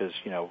years because,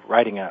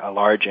 writing a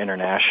large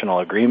international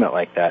agreement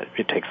like that,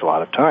 it takes a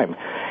lot of time.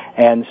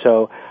 And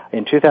so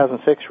in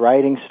 2006,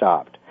 writing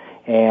stopped.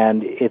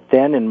 And it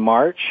then, in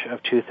March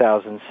of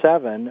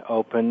 2007,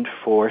 opened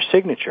for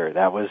signature.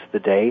 That was the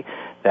day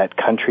that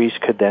countries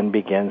could then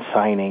begin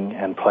signing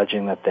and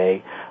pledging that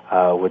they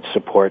would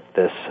support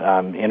this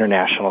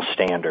international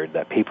standard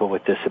that people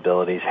with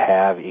disabilities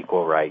have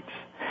equal rights.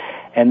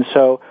 And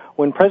so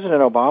when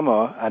President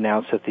Obama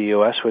announced that the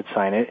U.S. would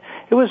sign it,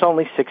 it was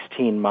only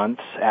 16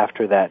 months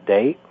after that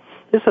date.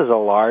 This is a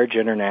large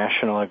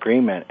international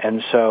agreement,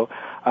 and so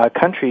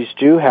countries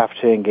do have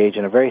to engage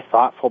in a very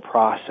thoughtful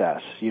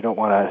process. You don't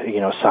want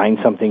to, sign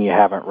something you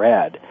haven't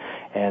read.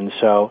 And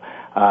so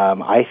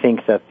I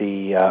think that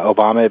the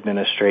Obama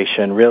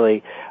administration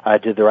really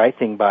did the right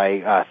thing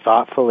by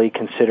thoughtfully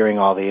considering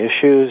all the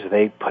issues.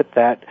 They put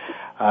that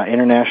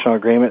international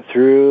agreement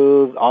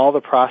through all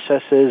the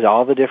processes,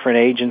 all the different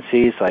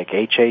agencies like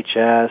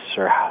HHS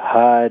or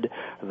HUD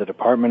or the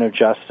Department of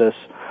Justice,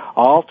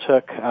 all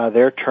took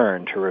their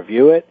turn to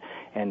review it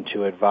and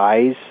to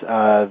advise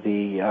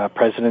the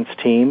president's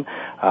team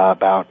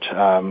about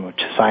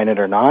to sign it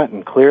or not.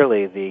 And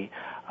clearly the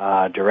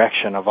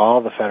direction of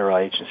all the federal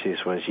agencies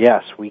was,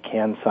 yes, we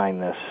can sign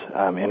this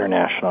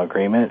international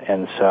agreement.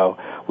 And so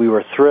we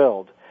were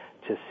thrilled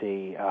to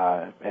see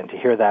and to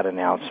hear that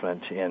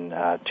announcement in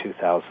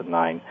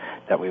 2009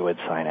 that we would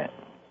sign it.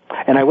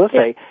 And I will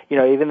say,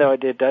 even though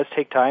it does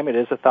take time, it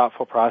is a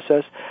thoughtful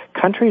process.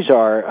 Countries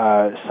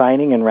are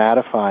signing and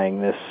ratifying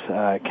this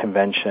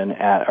convention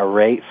at a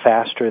rate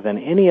faster than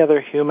any other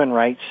human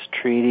rights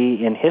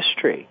treaty in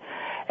history.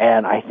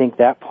 And I think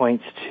that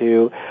points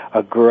to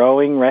a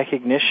growing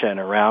recognition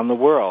around the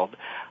world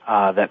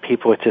that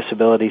people with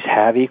disabilities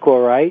have equal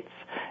rights,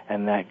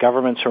 and that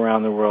governments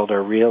around the world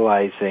are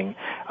realizing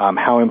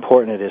how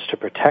important it is to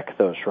protect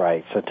those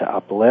rights and to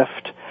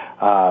uplift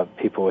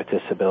people with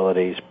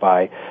disabilities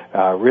by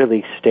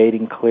really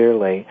stating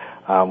clearly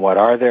what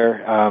are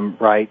their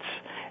rights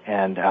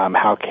and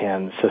how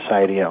can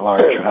society at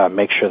large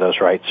make sure those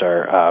rights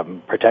are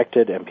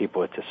protected and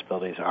people with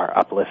disabilities are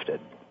uplifted.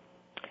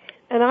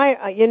 And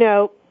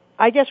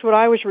I guess what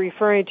I was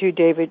referring to,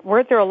 David,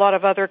 weren't there a lot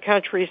of other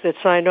countries that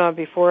signed on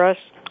before us?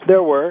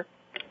 There were,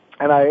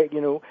 and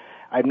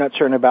I'm not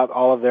certain about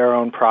all of their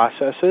own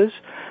processes.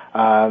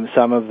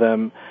 Some of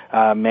them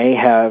may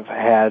have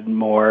had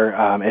more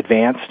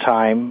advanced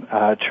time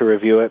to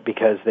review it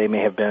because they may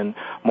have been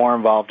more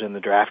involved in the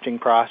drafting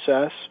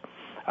process.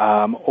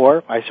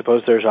 Or I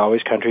suppose there's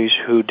always countries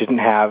who didn't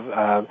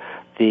have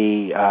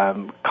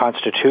the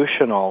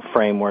constitutional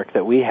framework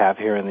that we have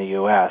here in the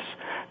U.S.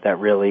 that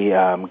really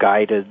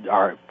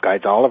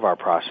guides all of our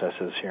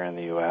processes here in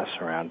the U.S.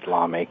 around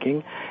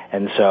lawmaking.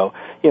 And so,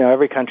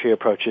 every country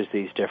approaches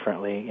these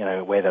differently in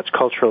a way that's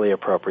culturally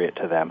appropriate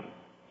to them.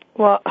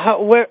 Well,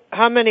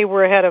 how many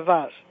were ahead of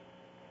us?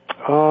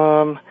 I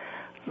don't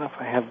know if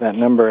I have that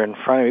number in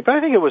front of me, but I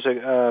think it was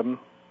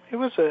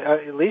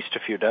at least a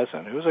few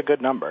dozen. It was a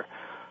good number.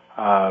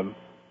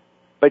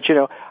 But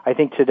I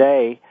think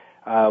today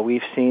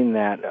we've seen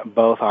that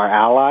both our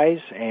allies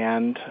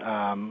and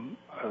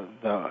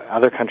the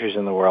other countries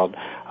in the world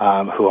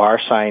who are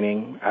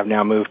signing have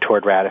now moved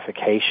toward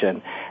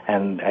ratification,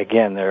 and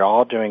again, they're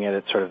all doing it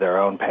at sort of their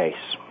own pace.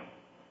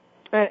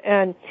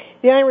 And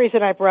the only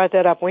reason I brought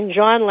that up, when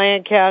John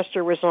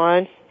Lancaster was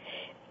on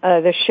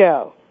the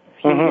show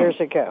a few years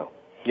ago,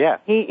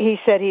 he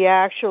said he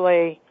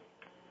actually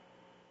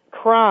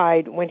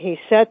cried when he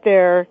sat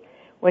there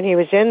when he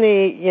was in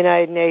the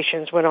United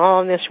Nations, when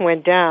all of this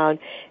went down,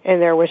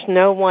 and there was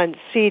no one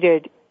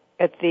seated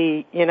at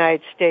the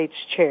United States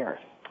chair.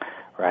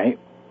 Right.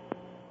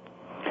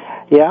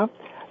 Yeah.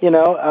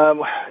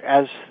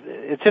 As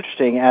it's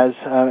interesting, as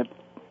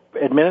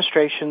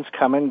administrations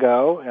come and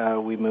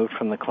go. We moved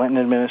from the Clinton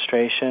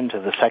administration to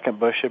the second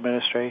Bush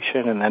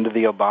administration and then to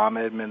the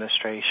Obama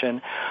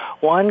administration.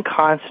 One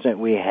constant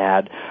we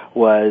had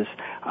was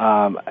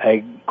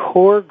a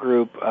core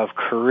group of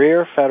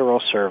career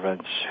federal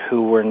servants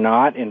who were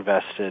not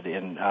invested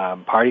in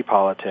party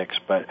politics,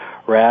 but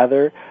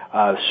rather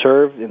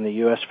served in the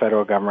U.S.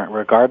 federal government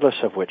regardless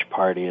of which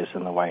party is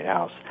in the White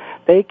House.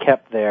 They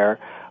kept their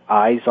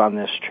eyes on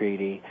this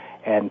treaty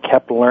and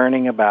kept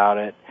learning about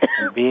it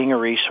and being a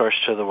resource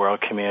to the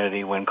world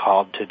community when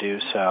called to do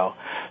so,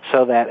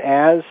 so that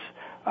as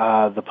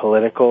the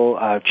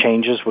political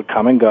changes would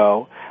come and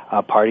go,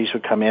 parties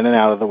would come in and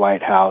out of the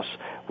White House,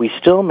 we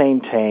still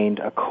maintained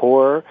a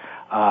core,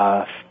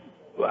 a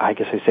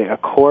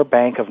core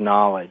bank of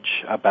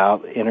knowledge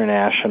about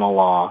international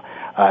law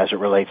as it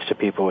relates to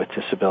people with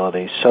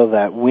disabilities, so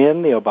that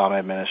when the Obama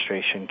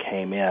administration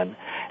came in,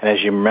 and as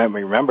you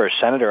remember,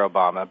 Senator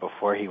Obama,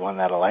 before he won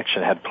that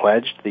election, had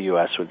pledged the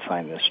U.S. would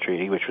sign this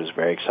treaty, which was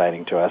very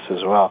exciting to us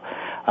as well,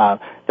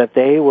 that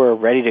they were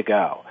ready to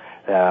go.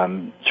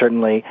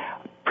 Certainly,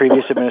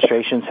 previous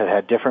administrations have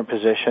had different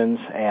positions,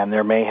 and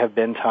there may have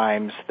been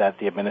times that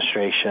the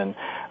administration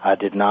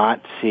did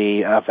not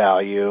see a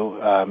value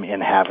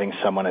in having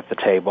someone at the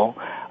table.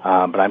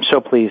 But I'm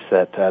so pleased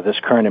that this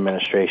current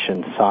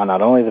administration saw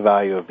not only the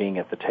value of being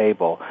at the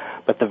table,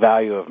 but the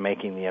value of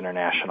making the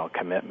international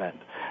commitment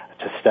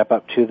to step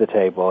up to the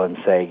table and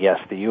say, yes,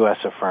 the U.S.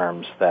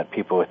 affirms that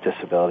people with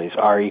disabilities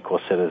are equal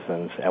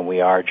citizens, and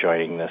we are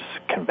joining this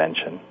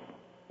convention.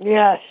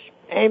 Yes.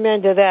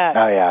 Amen to that.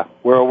 Oh, yeah.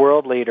 We're a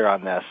world leader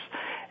on this,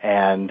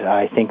 and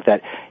I think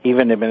that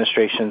even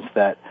administrations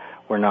that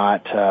were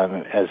not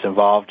as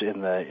involved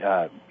in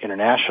the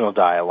international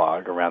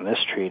dialogue around this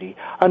treaty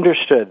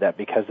understood that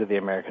because of the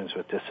Americans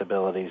with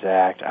Disabilities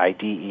Act,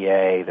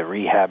 IDEA, the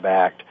Rehab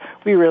Act,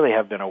 we really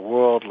have been a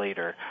world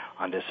leader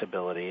on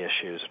disability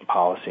issues and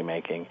policy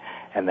making,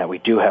 and that we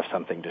do have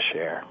something to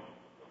share.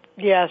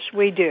 Yes,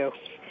 we do.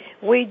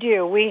 We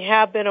do. We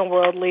have been a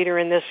world leader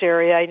in this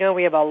area. I know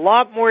we have a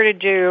lot more to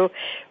do,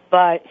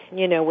 but,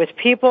 with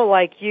people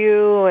like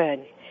you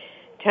and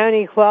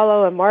Tony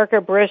Quello and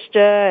Marka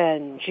Brista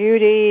and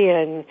Judy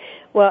and,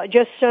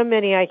 just so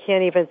many, I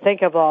can't even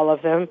think of all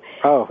of them.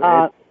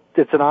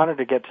 It's an honor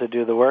to get to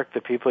do the work.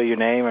 The people you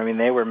name, I mean,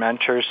 they were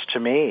mentors to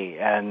me,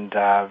 and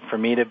for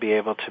me to be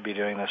able to be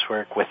doing this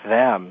work with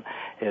them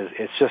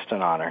it's just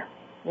an honor.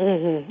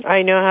 Mm-hmm.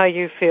 I know how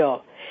you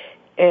feel.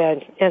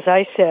 And as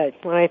I said,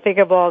 when I think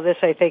of all this,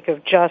 I think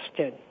of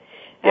Justin.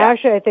 Yeah.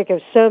 Actually, I think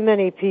of so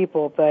many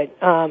people, but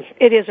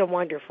it is a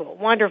wonderful,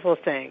 wonderful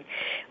thing.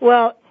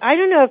 Well, I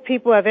don't know if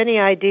people have any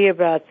idea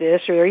about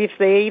this or if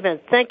they even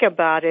think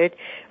about it,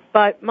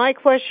 but my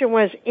question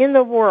was, in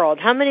the world,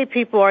 how many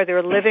people are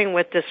there living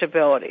with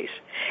disabilities?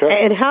 Sure.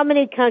 And how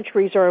many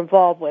countries are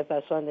involved with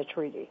us on the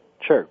treaty?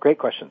 Sure, great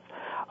question.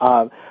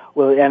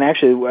 And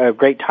actually,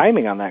 great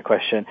timing on that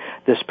question.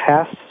 This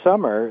past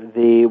summer,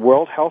 the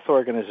World Health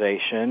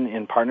Organization,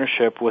 in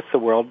partnership with the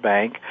World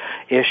Bank,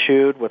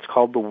 issued what's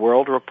called the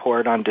World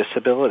Report on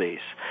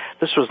Disabilities.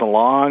 This was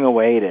long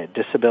awaited.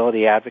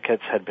 Disability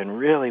advocates had been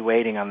really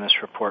waiting on this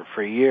report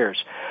for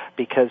years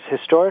because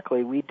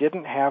historically we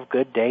didn't have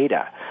good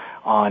data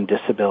on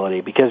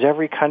disability because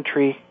every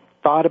country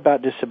thought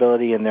about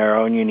disability in their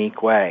own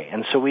unique way.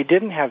 And so we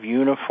didn't have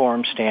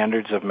uniform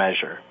standards of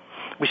measure.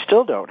 We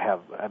still don't have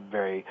a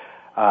very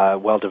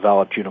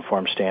well-developed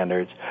uniform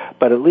standards,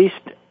 but at least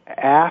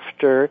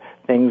after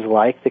things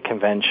like the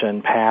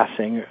convention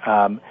passing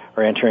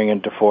or entering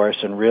into force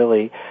and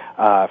really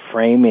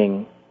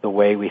framing the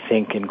way we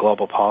think in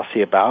global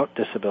policy about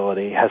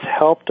disability has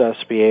helped us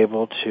be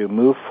able to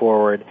move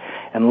forward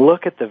and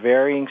look at the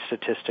varying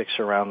statistics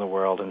around the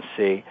world and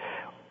see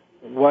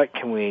what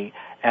can we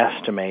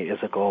estimate is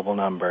a global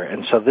number.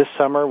 And so this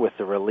summer, with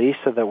the release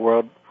of the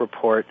World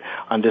Report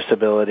on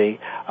Disability,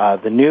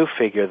 the new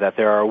figure that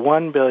there are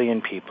 1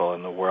 billion people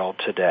in the world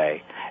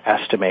today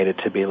estimated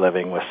to be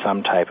living with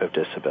some type of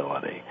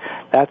disability.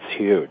 That's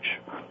huge.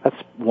 That's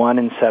 1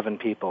 in 7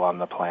 people on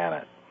the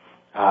planet.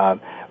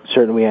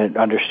 Certainly we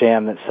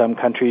understand that some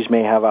countries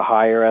may have a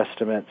higher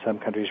estimate, some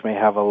countries may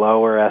have a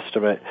lower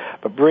estimate,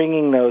 but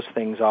bringing those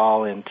things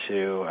all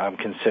into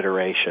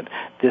consideration,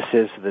 this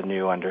is the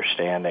new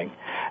understanding.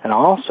 And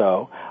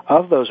also,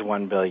 of those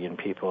 1 billion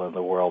people in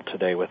the world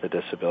today with a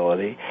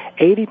disability,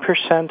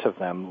 80% of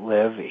them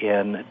live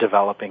in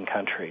developing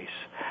countries,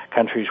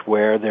 countries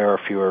where there are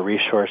fewer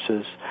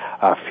resources,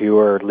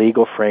 fewer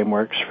legal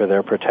frameworks for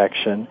their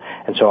protection,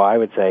 and so I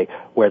would say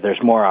where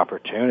there's more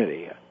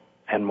opportunity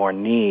and more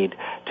need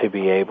to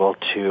be able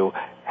to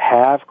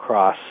have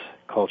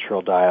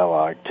cross-cultural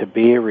dialogue, to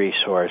be a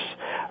resource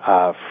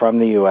from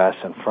the U.S.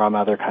 and from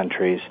other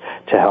countries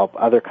to help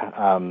other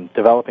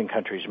developing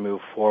countries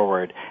move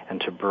forward and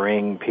to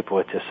bring people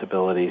with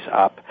disabilities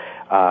up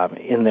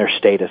in their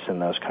status in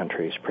those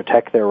countries,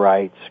 protect their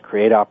rights,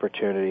 create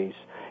opportunities,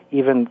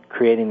 even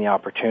creating the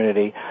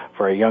opportunity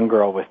for a young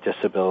girl with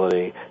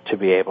disability to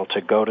be able to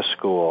go to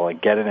school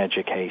and get an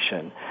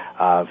education.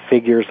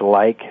 Figures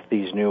like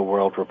these new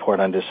World Report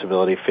on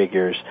Disability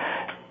figures,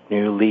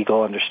 new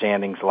legal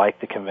understandings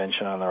like the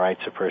Convention on the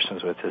Rights of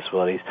Persons with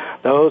Disabilities,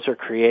 those are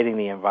creating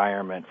the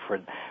environment for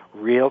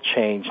real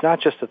change,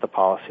 not just at the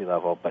policy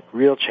level, but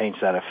real change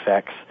that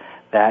affects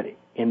that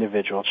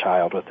individual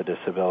child with a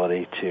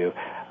disability to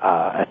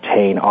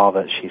attain all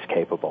that she's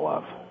capable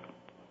of.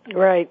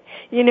 Right.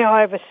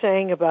 I have a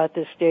saying about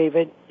this,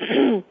 David.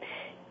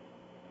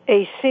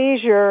 A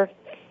seizure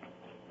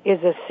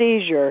is a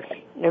seizure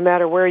no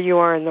matter where you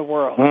are in the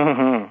world.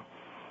 Mm-hmm.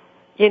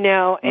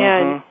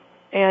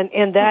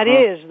 And that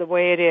is the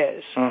way it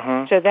is.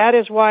 Mm-hmm. So that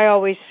is why I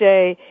always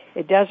say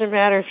it doesn't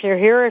matter if you're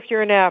here or if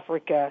you're in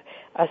Africa.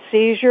 A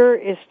seizure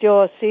is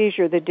still a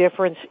seizure. The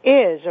difference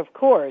is, of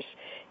course,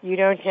 you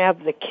don't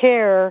have the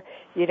care,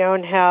 you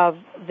don't have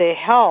the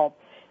help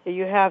that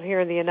you have here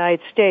in the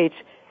United States,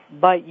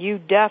 but you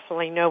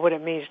definitely know what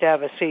it means to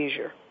have a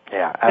seizure.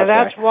 Yeah, okay. So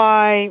that's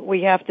why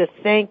we have to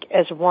think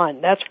as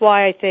one. That's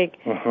why I think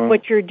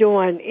what you're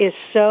doing is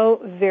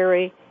so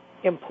very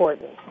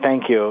important.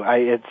 Thank you.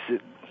 It's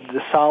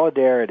the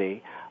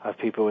solidarity of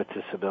people with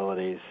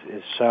disabilities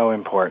is so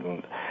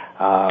important.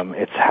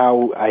 It's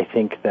how I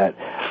think that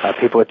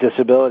people with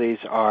disabilities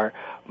are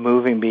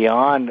moving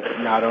beyond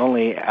not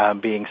only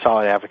being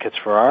solid advocates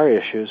for our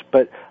issues,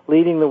 but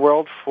leading the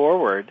world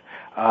forward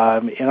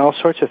in all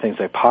sorts of things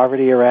like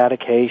poverty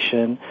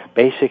eradication,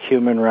 basic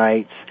human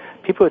rights.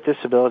 People with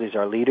disabilities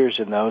are leaders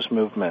in those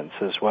movements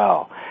as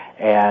well.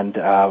 And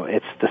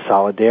it's the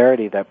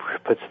solidarity that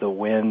puts the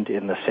wind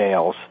in the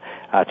sails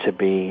to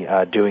be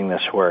doing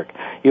this work.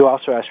 You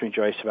also asked me,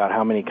 Joyce, about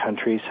how many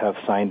countries have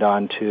signed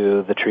on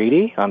to the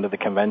treaty, under the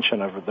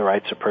Convention of the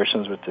Rights of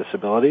Persons with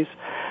Disabilities.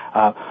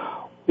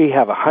 We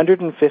have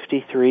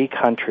 153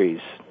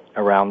 countries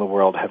around the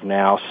world have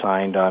now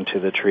signed on to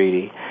the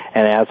treaty.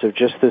 And as of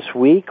just this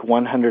week,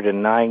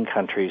 109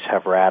 countries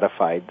have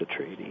ratified the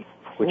treaty,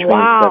 which means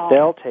that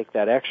they'll take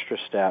that extra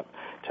step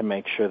to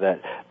make sure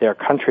that their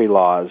country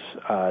laws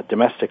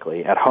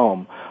domestically at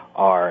home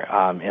are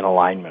in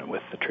alignment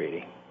with the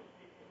treaty.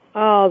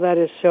 Oh, that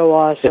is so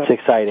awesome. It's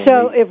exciting.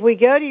 So if we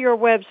go to your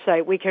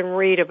website, we can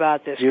read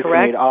about this, you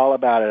correct? You can read all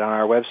about it. On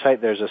our website,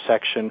 there's a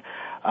section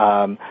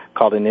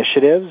called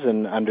Initiatives,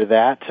 and under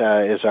that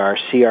is our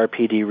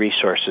CRPD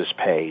resources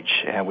page.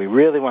 And we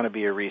really want to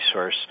be a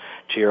resource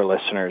to your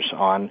listeners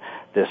on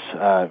this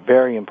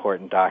very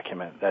important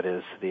document that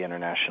is the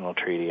International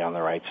Treaty on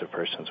the Rights of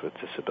Persons with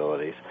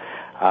Disabilities.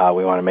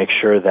 We want to make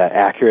sure that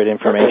accurate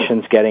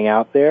information is getting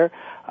out there,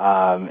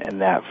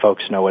 and that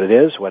folks know what it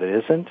is, what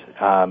it isn't.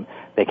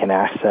 They can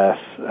access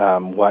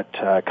what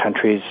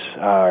countries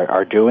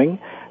are doing.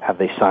 Have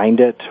they signed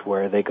it?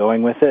 Where are they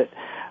going with it?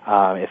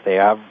 If they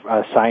have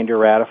signed or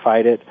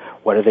ratified it,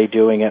 what are they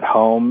doing at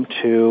home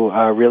to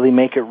really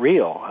make it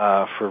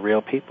real for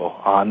real people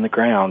on the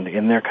ground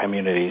in their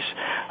communities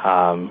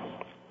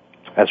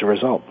as a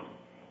result?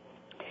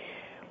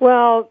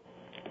 Well,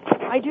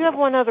 I do have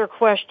one other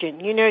question.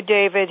 You know,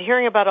 David,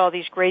 hearing about all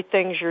these great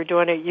things you're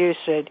doing at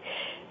USID,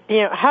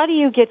 how do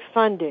you get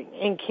funding,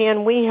 and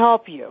can we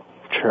help you?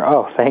 Sure.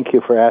 Oh, thank you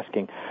for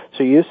asking.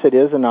 So USID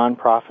is a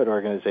nonprofit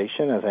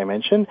organization, as I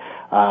mentioned,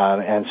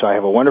 and so I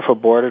have a wonderful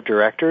board of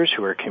directors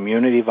who are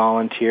community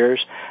volunteers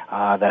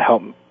that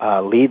help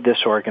lead this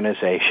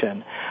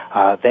organization.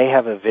 They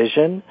have a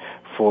vision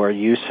for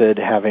USID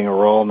having a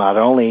role not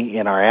only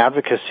in our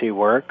advocacy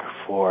work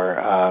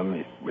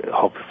for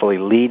hopefully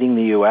leading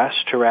the U.S.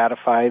 to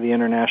ratify the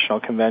International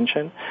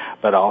Convention,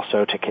 but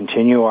also to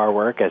continue our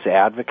work as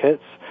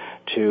advocates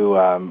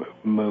to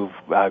move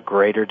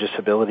greater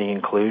disability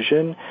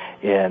inclusion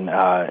in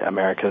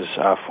America's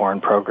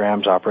foreign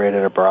programs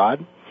operated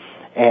abroad.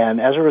 And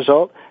as a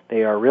result,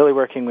 they are really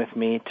working with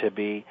me to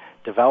be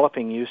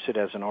developing USID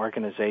as an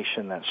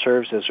organization that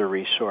serves as a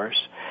resource.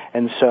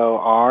 And so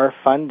our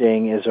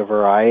funding is a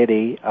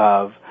variety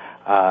of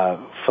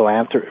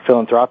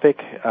philanthropic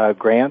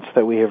grants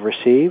that we have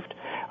received,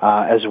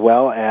 as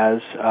well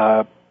as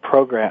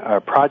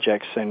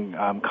projects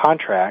and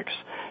contracts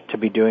to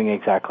be doing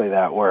exactly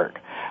that work.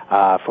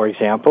 For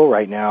example,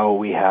 right now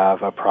we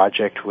have a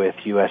project with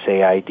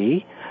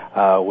USAID,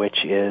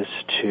 which is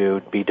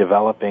to be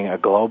developing a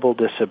global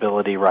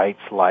disability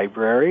rights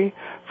library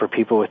for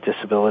people with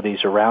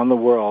disabilities around the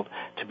world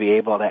to be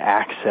able to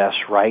access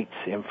rights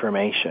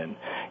information.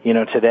 You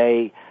know,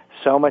 today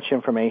so much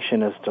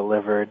information is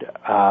delivered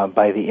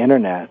by the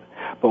Internet,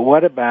 but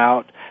what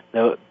about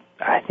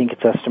I think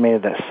it's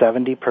estimated that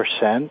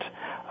 70%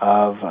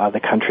 of the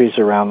countries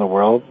around the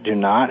world do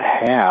not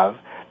have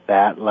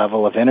that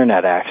level of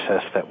Internet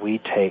access that we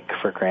take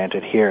for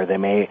granted here. They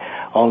may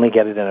only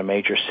get it in a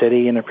major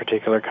city in a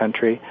particular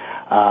country,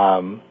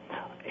 or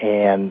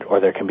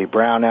there can be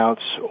brownouts,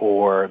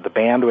 or the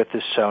bandwidth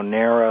is so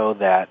narrow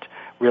that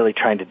really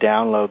trying to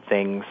download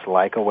things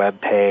like a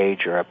web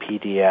page or a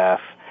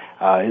PDF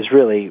is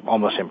really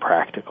almost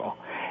impractical.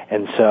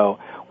 And so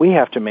we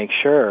have to make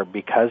sure,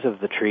 because of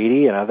the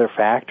treaty and other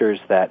factors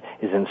that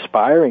is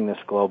inspiring this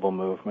global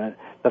movement,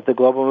 that the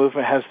global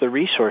movement has the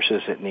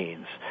resources it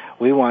needs.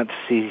 We want to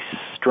see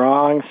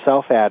strong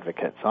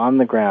self-advocates on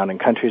the ground in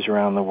countries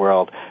around the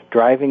world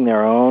driving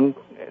their own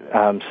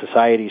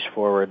societies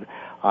forward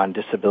on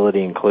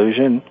disability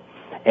inclusion.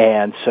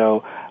 And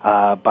so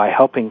by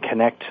helping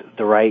connect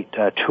the right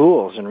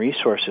tools and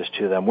resources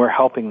to them, we're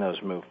helping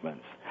those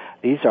movements.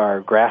 These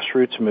are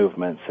grassroots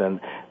movements, and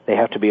they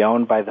have to be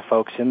owned by the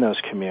folks in those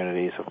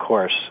communities, of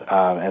course.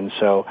 And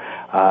so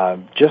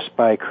just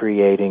by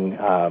creating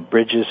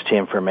bridges to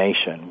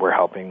information, we're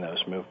helping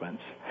those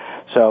movements.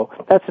 So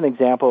that's an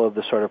example of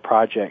the sort of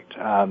project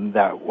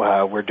that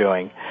we're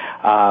doing.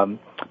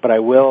 But I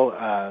will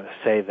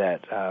say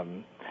that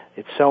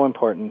it's so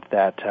important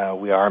that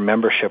we are a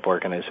membership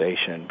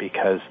organization,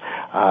 because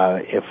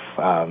if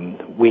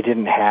we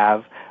didn't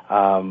have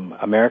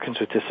Americans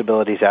with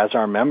disabilities as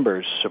our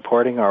members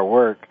supporting our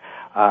work,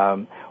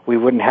 we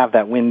wouldn't have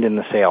that wind in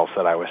the sails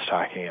that I was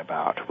talking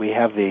about. We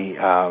have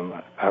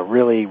a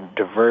really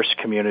diverse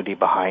community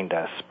behind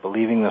us,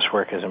 believing this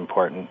work is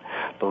important,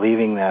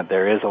 believing that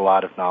there is a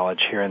lot of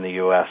knowledge here in the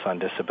U.S. on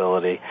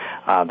disability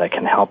that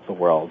can help the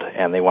world,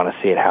 and they want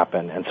to see it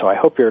happen. And so I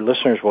hope your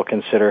listeners will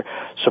consider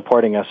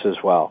supporting us as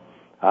well.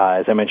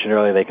 As I mentioned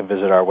earlier, they can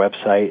visit our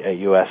website at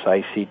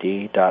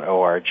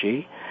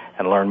usicd.org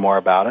and learn more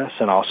about us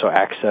and also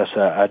access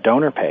a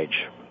donor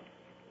page.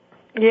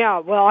 Yeah,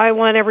 well, I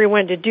want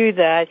everyone to do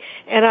that,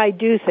 and I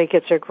do think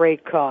it's a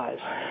great cause.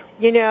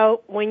 You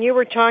know, when you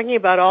were talking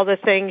about all the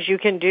things you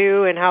can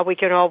do and how we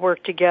can all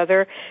work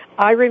together,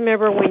 I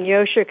remember when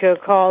Yoshiko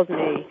called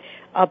me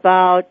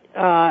about,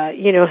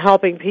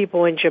 helping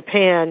people in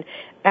Japan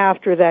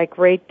after that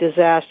great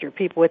disaster,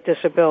 people with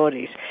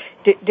disabilities.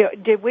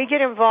 Did we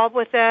get involved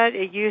with that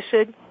at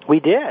USID? We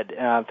did.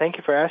 Thank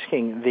you for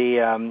asking.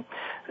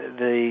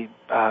 The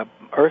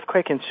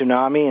earthquake and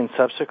tsunami and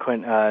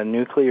subsequent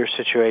nuclear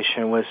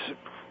situation was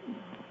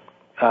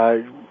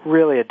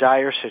really a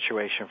dire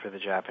situation for the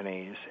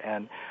Japanese.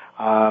 And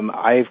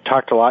I've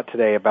talked a lot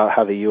today about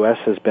how the U.S.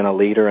 has been a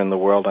leader in the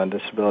world on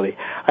disability.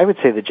 I would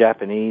say the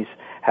Japanese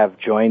have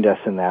joined us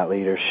in that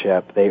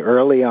leadership. They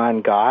early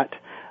on got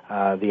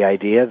the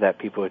idea that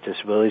people with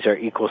disabilities are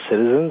equal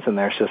citizens in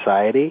their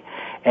society.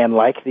 And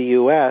like the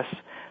U.S.,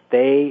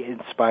 they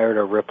inspired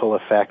a ripple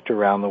effect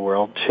around the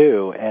world,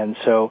 too. And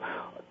so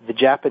the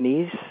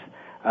Japanese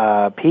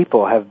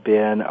people have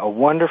been a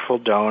wonderful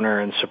donor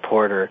and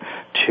supporter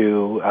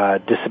to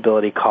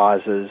disability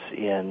causes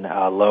in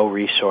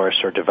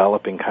low-resource or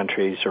developing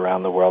countries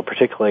around the world,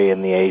 particularly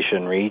in the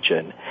Asian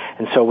region.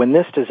 And so when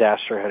this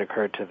disaster had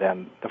occurred to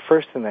them, the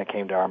first thing that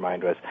came to our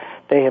mind was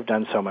they have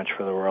done so much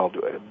for the world.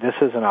 This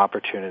is an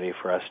opportunity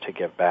for us to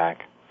give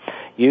back.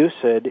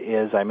 USID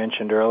is, I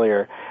mentioned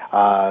earlier,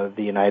 the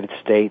United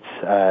States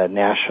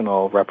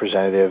national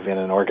representative in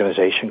an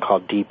organization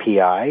called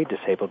DPI,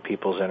 Disabled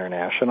Peoples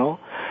International.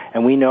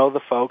 And we know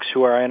the folks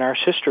who are in our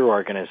sister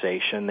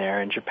organization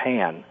there in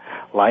Japan.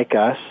 Like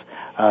us,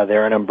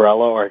 they're an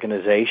umbrella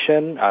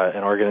organization,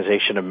 an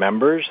organization of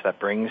members that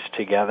brings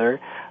together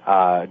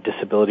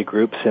disability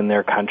groups in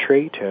their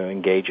country to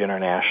engage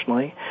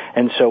internationally.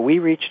 And so we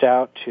reached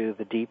out to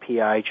the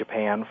DPI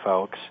Japan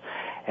folks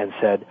and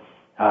said,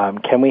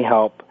 can we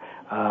help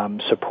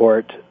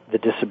support the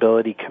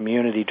disability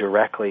community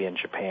directly in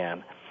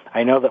Japan?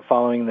 I know that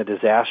following the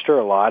disaster,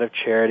 a lot of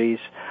charities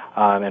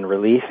and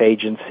relief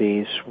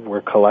agencies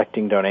were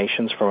collecting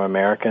donations from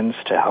Americans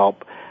to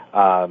help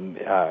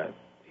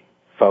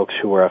folks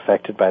who were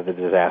affected by the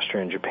disaster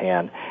in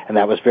Japan, and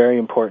that was very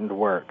important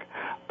work.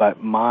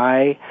 But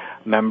my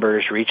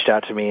members reached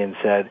out to me and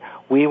said,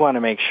 we want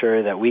to make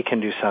sure that we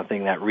can do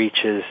something that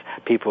reaches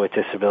people with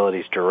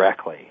disabilities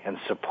directly and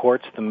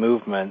supports the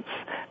movements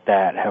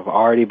that have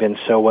already been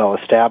so well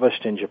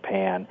established in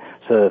Japan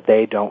so that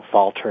they don't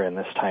falter in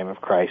this time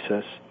of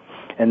crisis.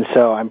 And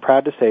so I'm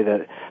proud to say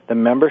that the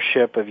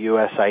membership of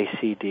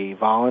USICD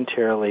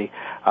voluntarily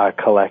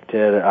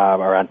collected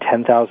around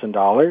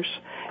 $10,000,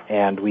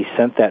 and we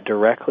sent that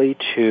directly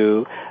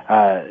to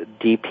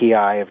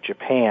DPI of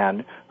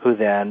Japan, who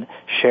then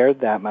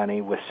shared that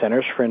money with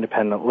Centers for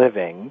Independent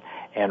Living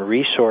and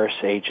resource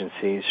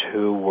agencies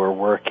who were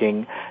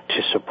working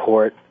to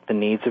support the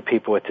needs of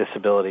people with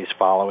disabilities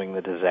following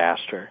the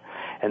disaster.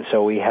 And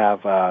so we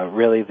have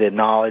really the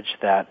knowledge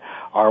that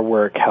our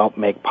work helped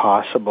make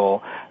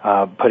possible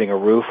putting a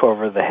roof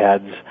over the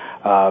heads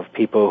of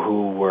people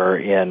who were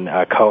in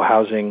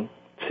co-housing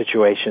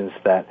situations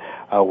that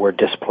were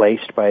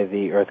displaced by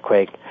the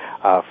earthquake,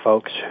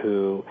 folks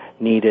who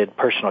needed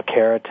personal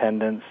care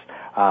attendants,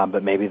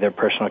 but maybe their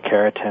personal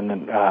care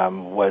attendant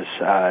was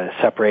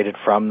separated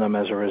from them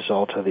as a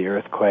result of the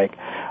earthquake.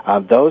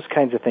 Those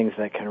kinds of things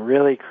that can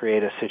really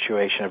create a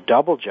situation of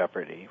double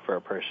jeopardy for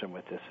a person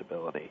with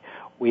disability.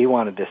 We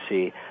wanted to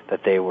see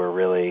that they were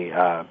really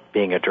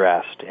being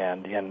addressed,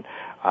 and in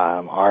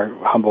our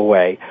humble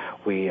way,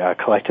 we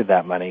collected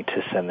that money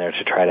to send there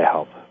to try to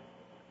help.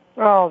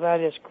 Oh,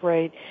 that is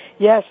great.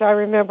 Yes, I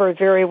remember it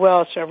very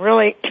well, so I'm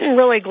really,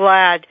 really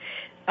glad.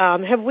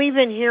 Have we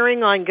been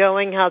hearing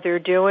ongoing how they're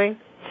doing?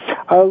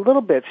 A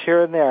little bit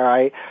here and there.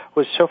 I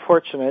was so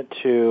fortunate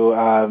to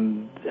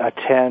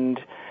attend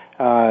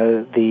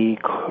every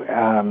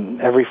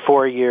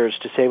 4 years,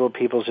 Disabled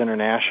Peoples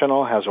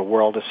International has a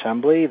World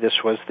Assembly.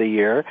 This was the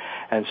year,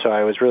 and so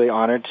I was really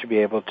honored to be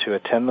able to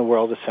attend the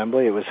World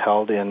Assembly. It was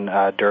held in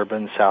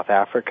Durban, South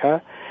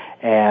Africa,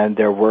 and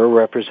there were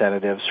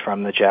representatives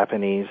from the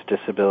Japanese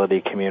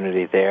disability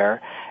community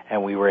there,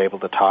 and we were able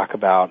to talk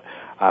about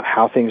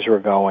how things were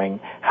going,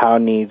 how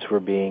needs were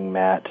being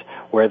met,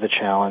 where the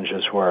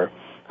challenges were.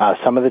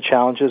 Some of the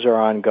challenges are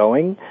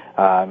ongoing,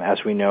 as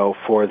we know,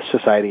 for the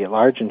society at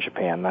large in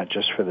Japan, not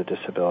just for the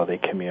disability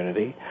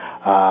community.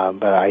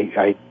 But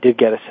I did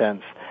get a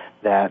sense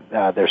that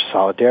there's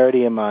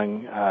solidarity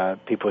among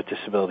people with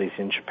disabilities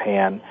in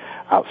Japan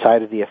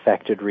outside of the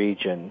affected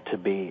region to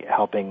be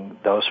helping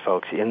those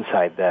folks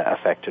inside the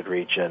affected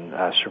region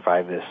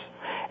survive this.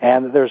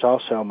 And there's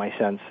also my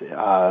sense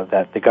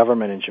that the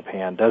government in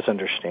Japan does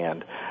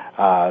understand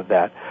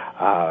that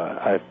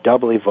a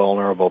doubly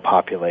vulnerable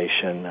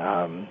population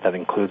that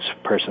includes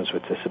persons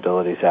with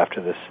disabilities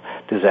after this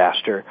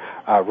disaster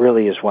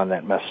really is one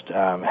that must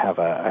have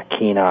a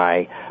keen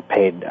eye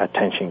paid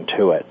attention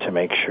to it to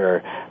make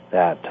sure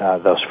that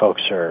those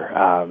folks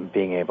are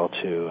being able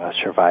to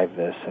survive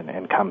this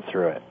and come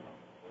through it.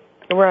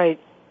 Right.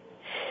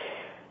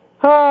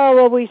 Oh,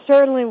 well, we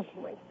certainly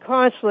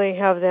constantly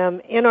have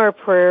them in our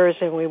prayers,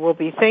 and we will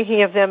be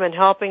thinking of them and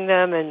helping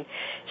them and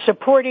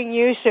supporting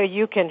you so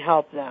you can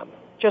help them.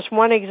 Just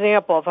one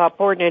example of how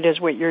important it is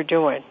what you're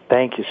doing.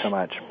 Thank you so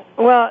much.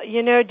 Well,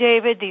 you know,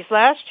 David, these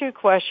last two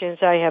questions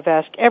I have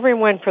asked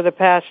everyone for the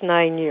past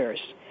 9 years.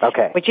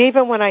 Okay. Which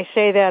even when I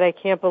say that, I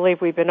can't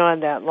believe we've been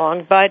on that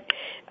long. But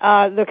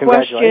the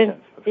question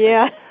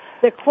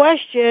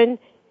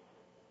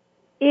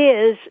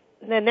is,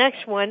 the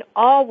next one,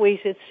 always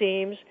it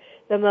seems,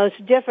 the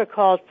most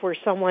difficult for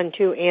someone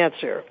to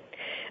answer.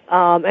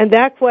 And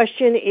that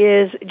question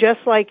is,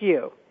 just like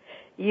you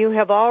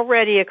have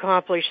already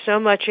accomplished so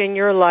much in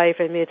your life.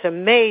 I mean, it's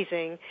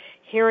amazing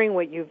hearing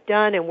what you've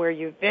done and where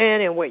you've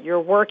been and what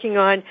you're working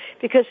on.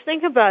 Because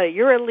think about it,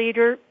 you're a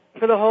leader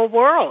for the whole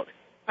world.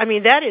 I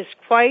mean, that is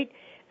quite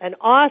an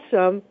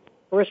awesome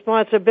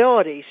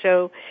responsibility.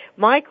 So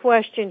my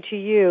question to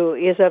you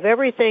is, of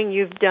everything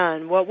you've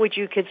done, what would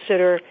you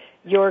consider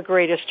your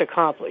greatest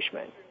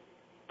accomplishment?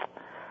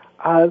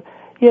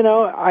 You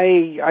know,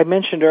 I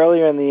mentioned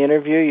earlier in the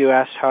interview, you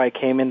asked how I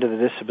came into the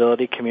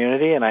disability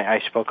community, and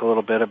I spoke a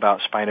little bit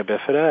about spina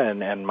bifida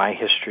and my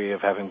history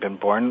of having been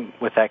born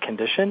with that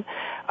condition.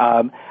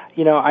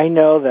 You know, I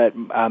know that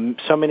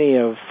so many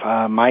of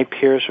my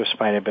peers with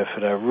spina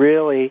bifida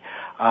really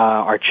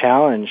are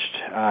challenged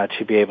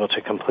to be able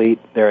to complete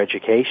their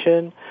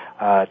education,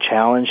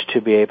 challenged to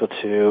be able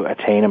to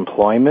attain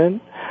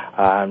employment,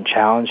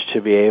 challenged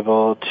to be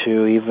able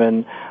to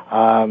even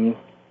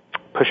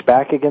push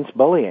back against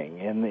bullying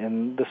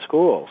in the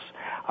schools.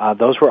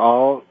 Those were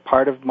all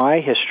part of my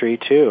history,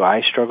 too.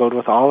 I struggled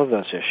with all of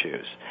those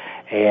issues.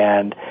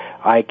 And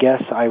I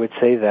guess I would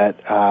say that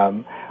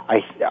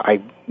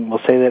I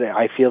will say that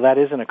I feel that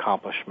is an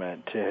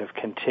accomplishment, to have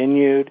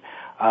continued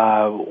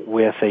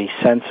with a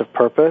sense of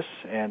purpose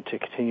and to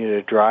continue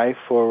to drive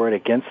forward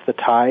against the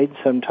tide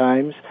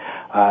sometimes,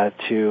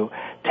 to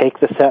take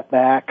the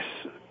setbacks,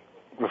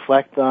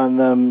 reflect on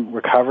them,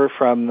 recover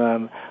from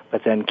them,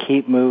 but then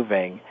keep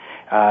moving.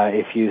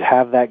 If you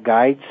have that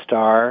guide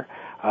star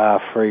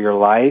for your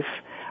life,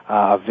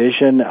 a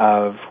vision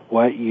of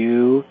what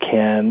you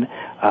can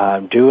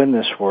do in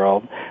this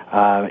world,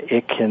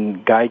 it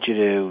can guide you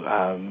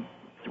to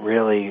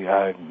really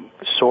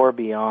soar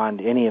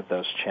beyond any of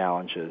those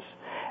challenges.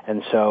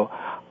 And so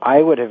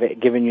I would have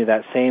given you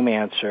that same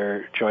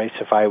answer, Joyce,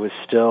 if I was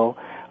still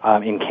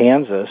in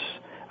Kansas,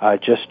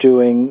 just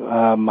doing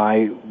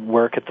my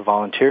work at the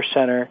Volunteer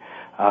Center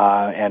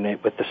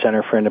and with the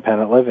Center for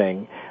Independent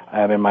Living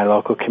in my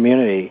local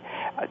community.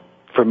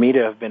 For me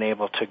to have been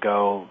able to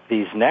go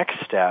these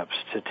next steps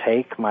to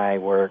take my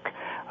work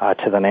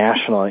to the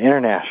national and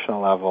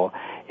international level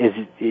is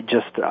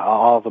just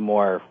all the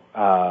more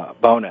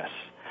bonus.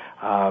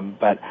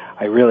 But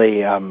I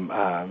really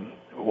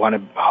want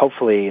to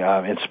hopefully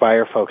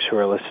inspire folks who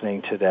are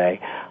listening today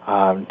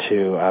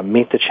to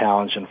meet the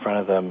challenge in front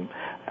of them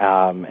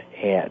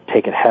and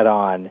take it head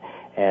on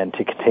and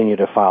to continue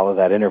to follow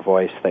that inner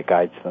voice that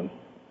guides them.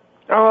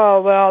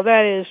 Oh, well,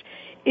 that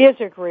is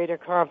a great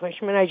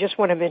accomplishment. I just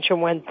want to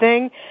mention one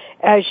thing.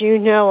 As you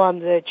know, I'm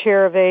the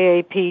chair of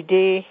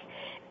AAPD,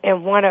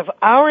 and one of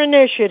our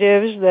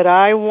initiatives that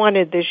I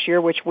wanted this year,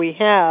 which we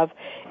have,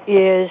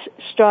 is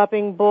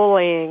stopping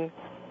bullying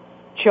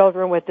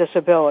children with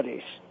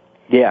disabilities.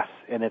 Yes,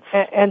 and it's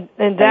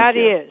and that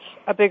is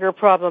a bigger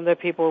problem than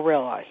people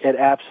realize. It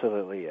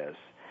absolutely is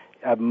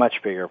a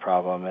much bigger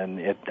problem, and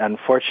it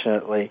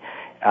unfortunately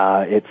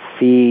it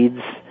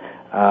feeds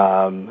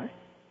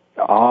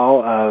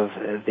all of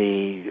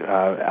the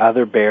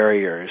other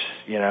barriers.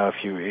 You know,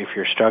 if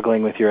you're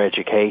struggling with your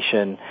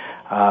education,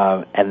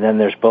 and then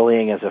there's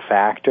bullying as a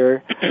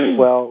factor,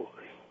 well,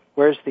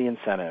 where's the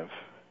incentive?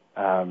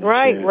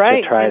 Right.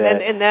 To try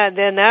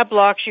and that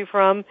blocks you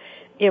from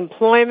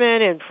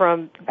employment and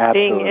from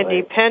being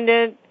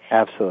independent.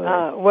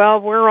 Absolutely.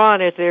 Well, we're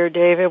on it there,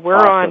 David. We're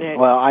on it.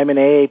 Well, I'm an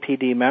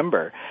AAPD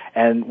member,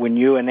 and when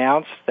you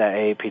announced that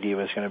AAPD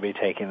was going to be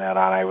taking that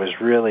on, I was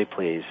really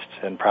pleased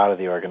and proud of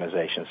the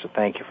organization, so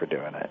thank you for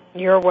doing it.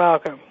 You're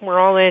welcome. We're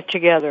all in it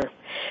together.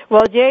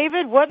 Well,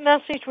 David, what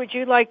message would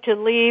you like to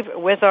leave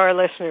with our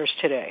listeners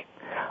today?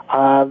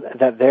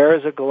 That there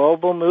is a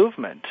global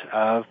movement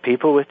of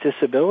people with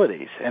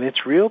disabilities, and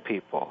it's real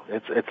people.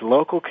 It's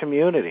local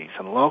communities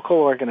and local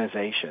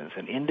organizations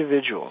and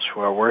individuals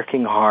who are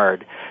working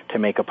hard to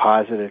make a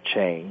positive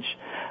change.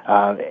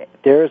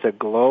 There is a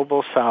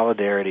global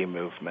solidarity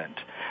movement.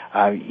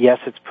 Yes,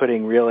 it's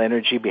putting real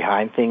energy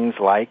behind things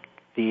like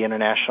the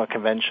International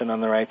Convention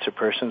on the Rights of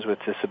Persons with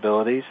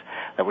Disabilities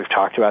that we've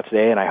talked about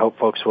today, and I hope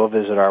folks will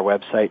visit our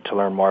website to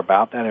learn more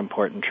about that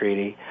important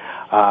treaty.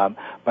 But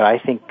I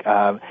think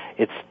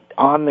it's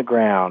on the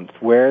ground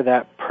where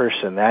that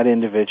person, that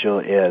individual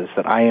is,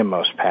 that I am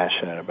most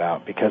passionate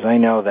about, because I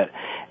know that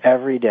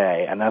every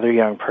day another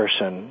young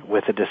person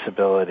with a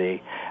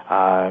disability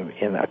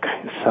in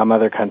some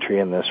other country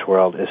in this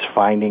world is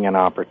finding an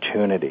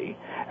opportunity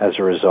as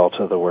a result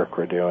of the work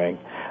we're doing.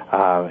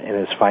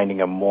 And is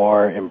finding a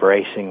more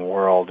embracing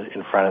world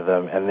in front of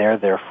them, and they're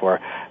therefore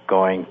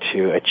going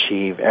to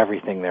achieve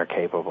everything they're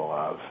capable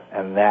of.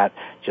 And that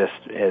just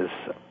is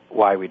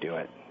why we do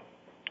it.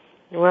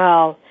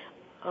 Well,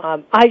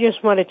 I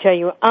just want to tell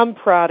you, I'm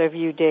proud of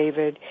you,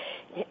 David,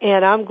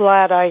 and I'm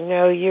glad I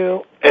know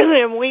you,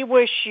 and we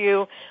wish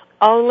you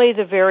only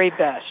the very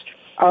best.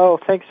 Oh,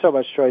 thanks so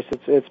much, Joyce.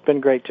 It's been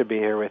great to be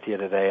here with you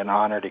today. An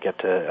honor to get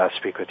to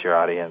speak with your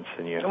audience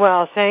and you.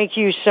 Well, thank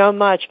you so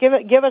much. Give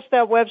us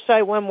that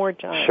website one more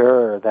time.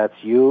 Sure, that's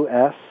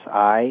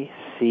USICD.org,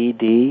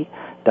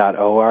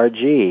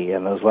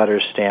 and those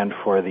letters stand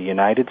for the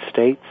United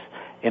States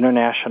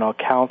International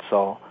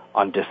Council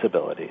on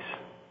Disabilities.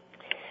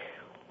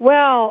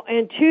 Well,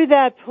 and to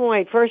that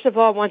point, first of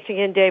all, once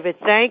again, David,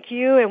 thank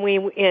you, and we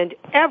end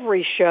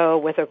every show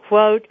with a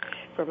quote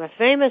from a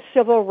famous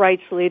civil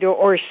rights leader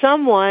or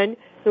someone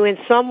who in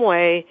some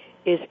way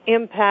is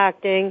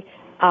impacting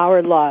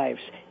our lives.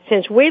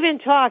 Since we've been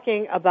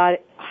talking about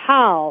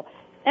how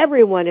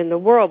everyone in the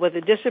world with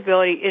a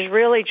disability is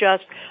really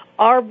just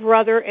our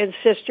brother and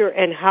sister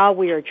and how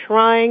we are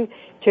trying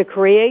to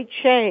create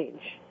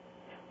change,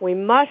 we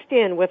must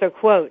end with a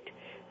quote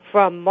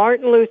from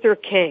Martin Luther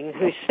King,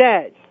 who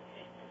said,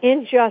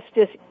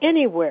 "Injustice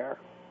anywhere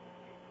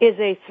is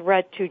a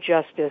threat to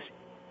justice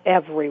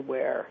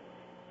everywhere."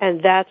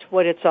 And that's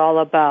what it's all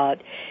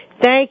about.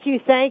 Thank you,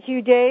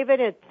 David,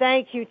 and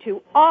thank you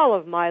to all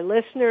of my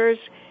listeners.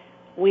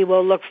 We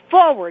will look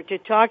forward to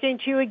talking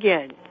to you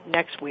again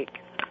next week.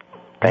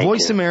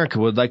 Voice America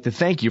would like to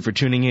thank you for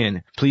tuning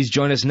in. Please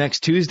join us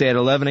next Tuesday at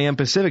 11 a.m.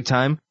 Pacific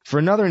Time for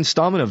another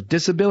installment of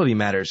Disability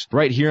Matters,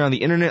 right here on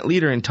the Internet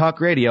leader in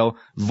talk radio,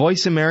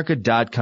 voiceamerica.com.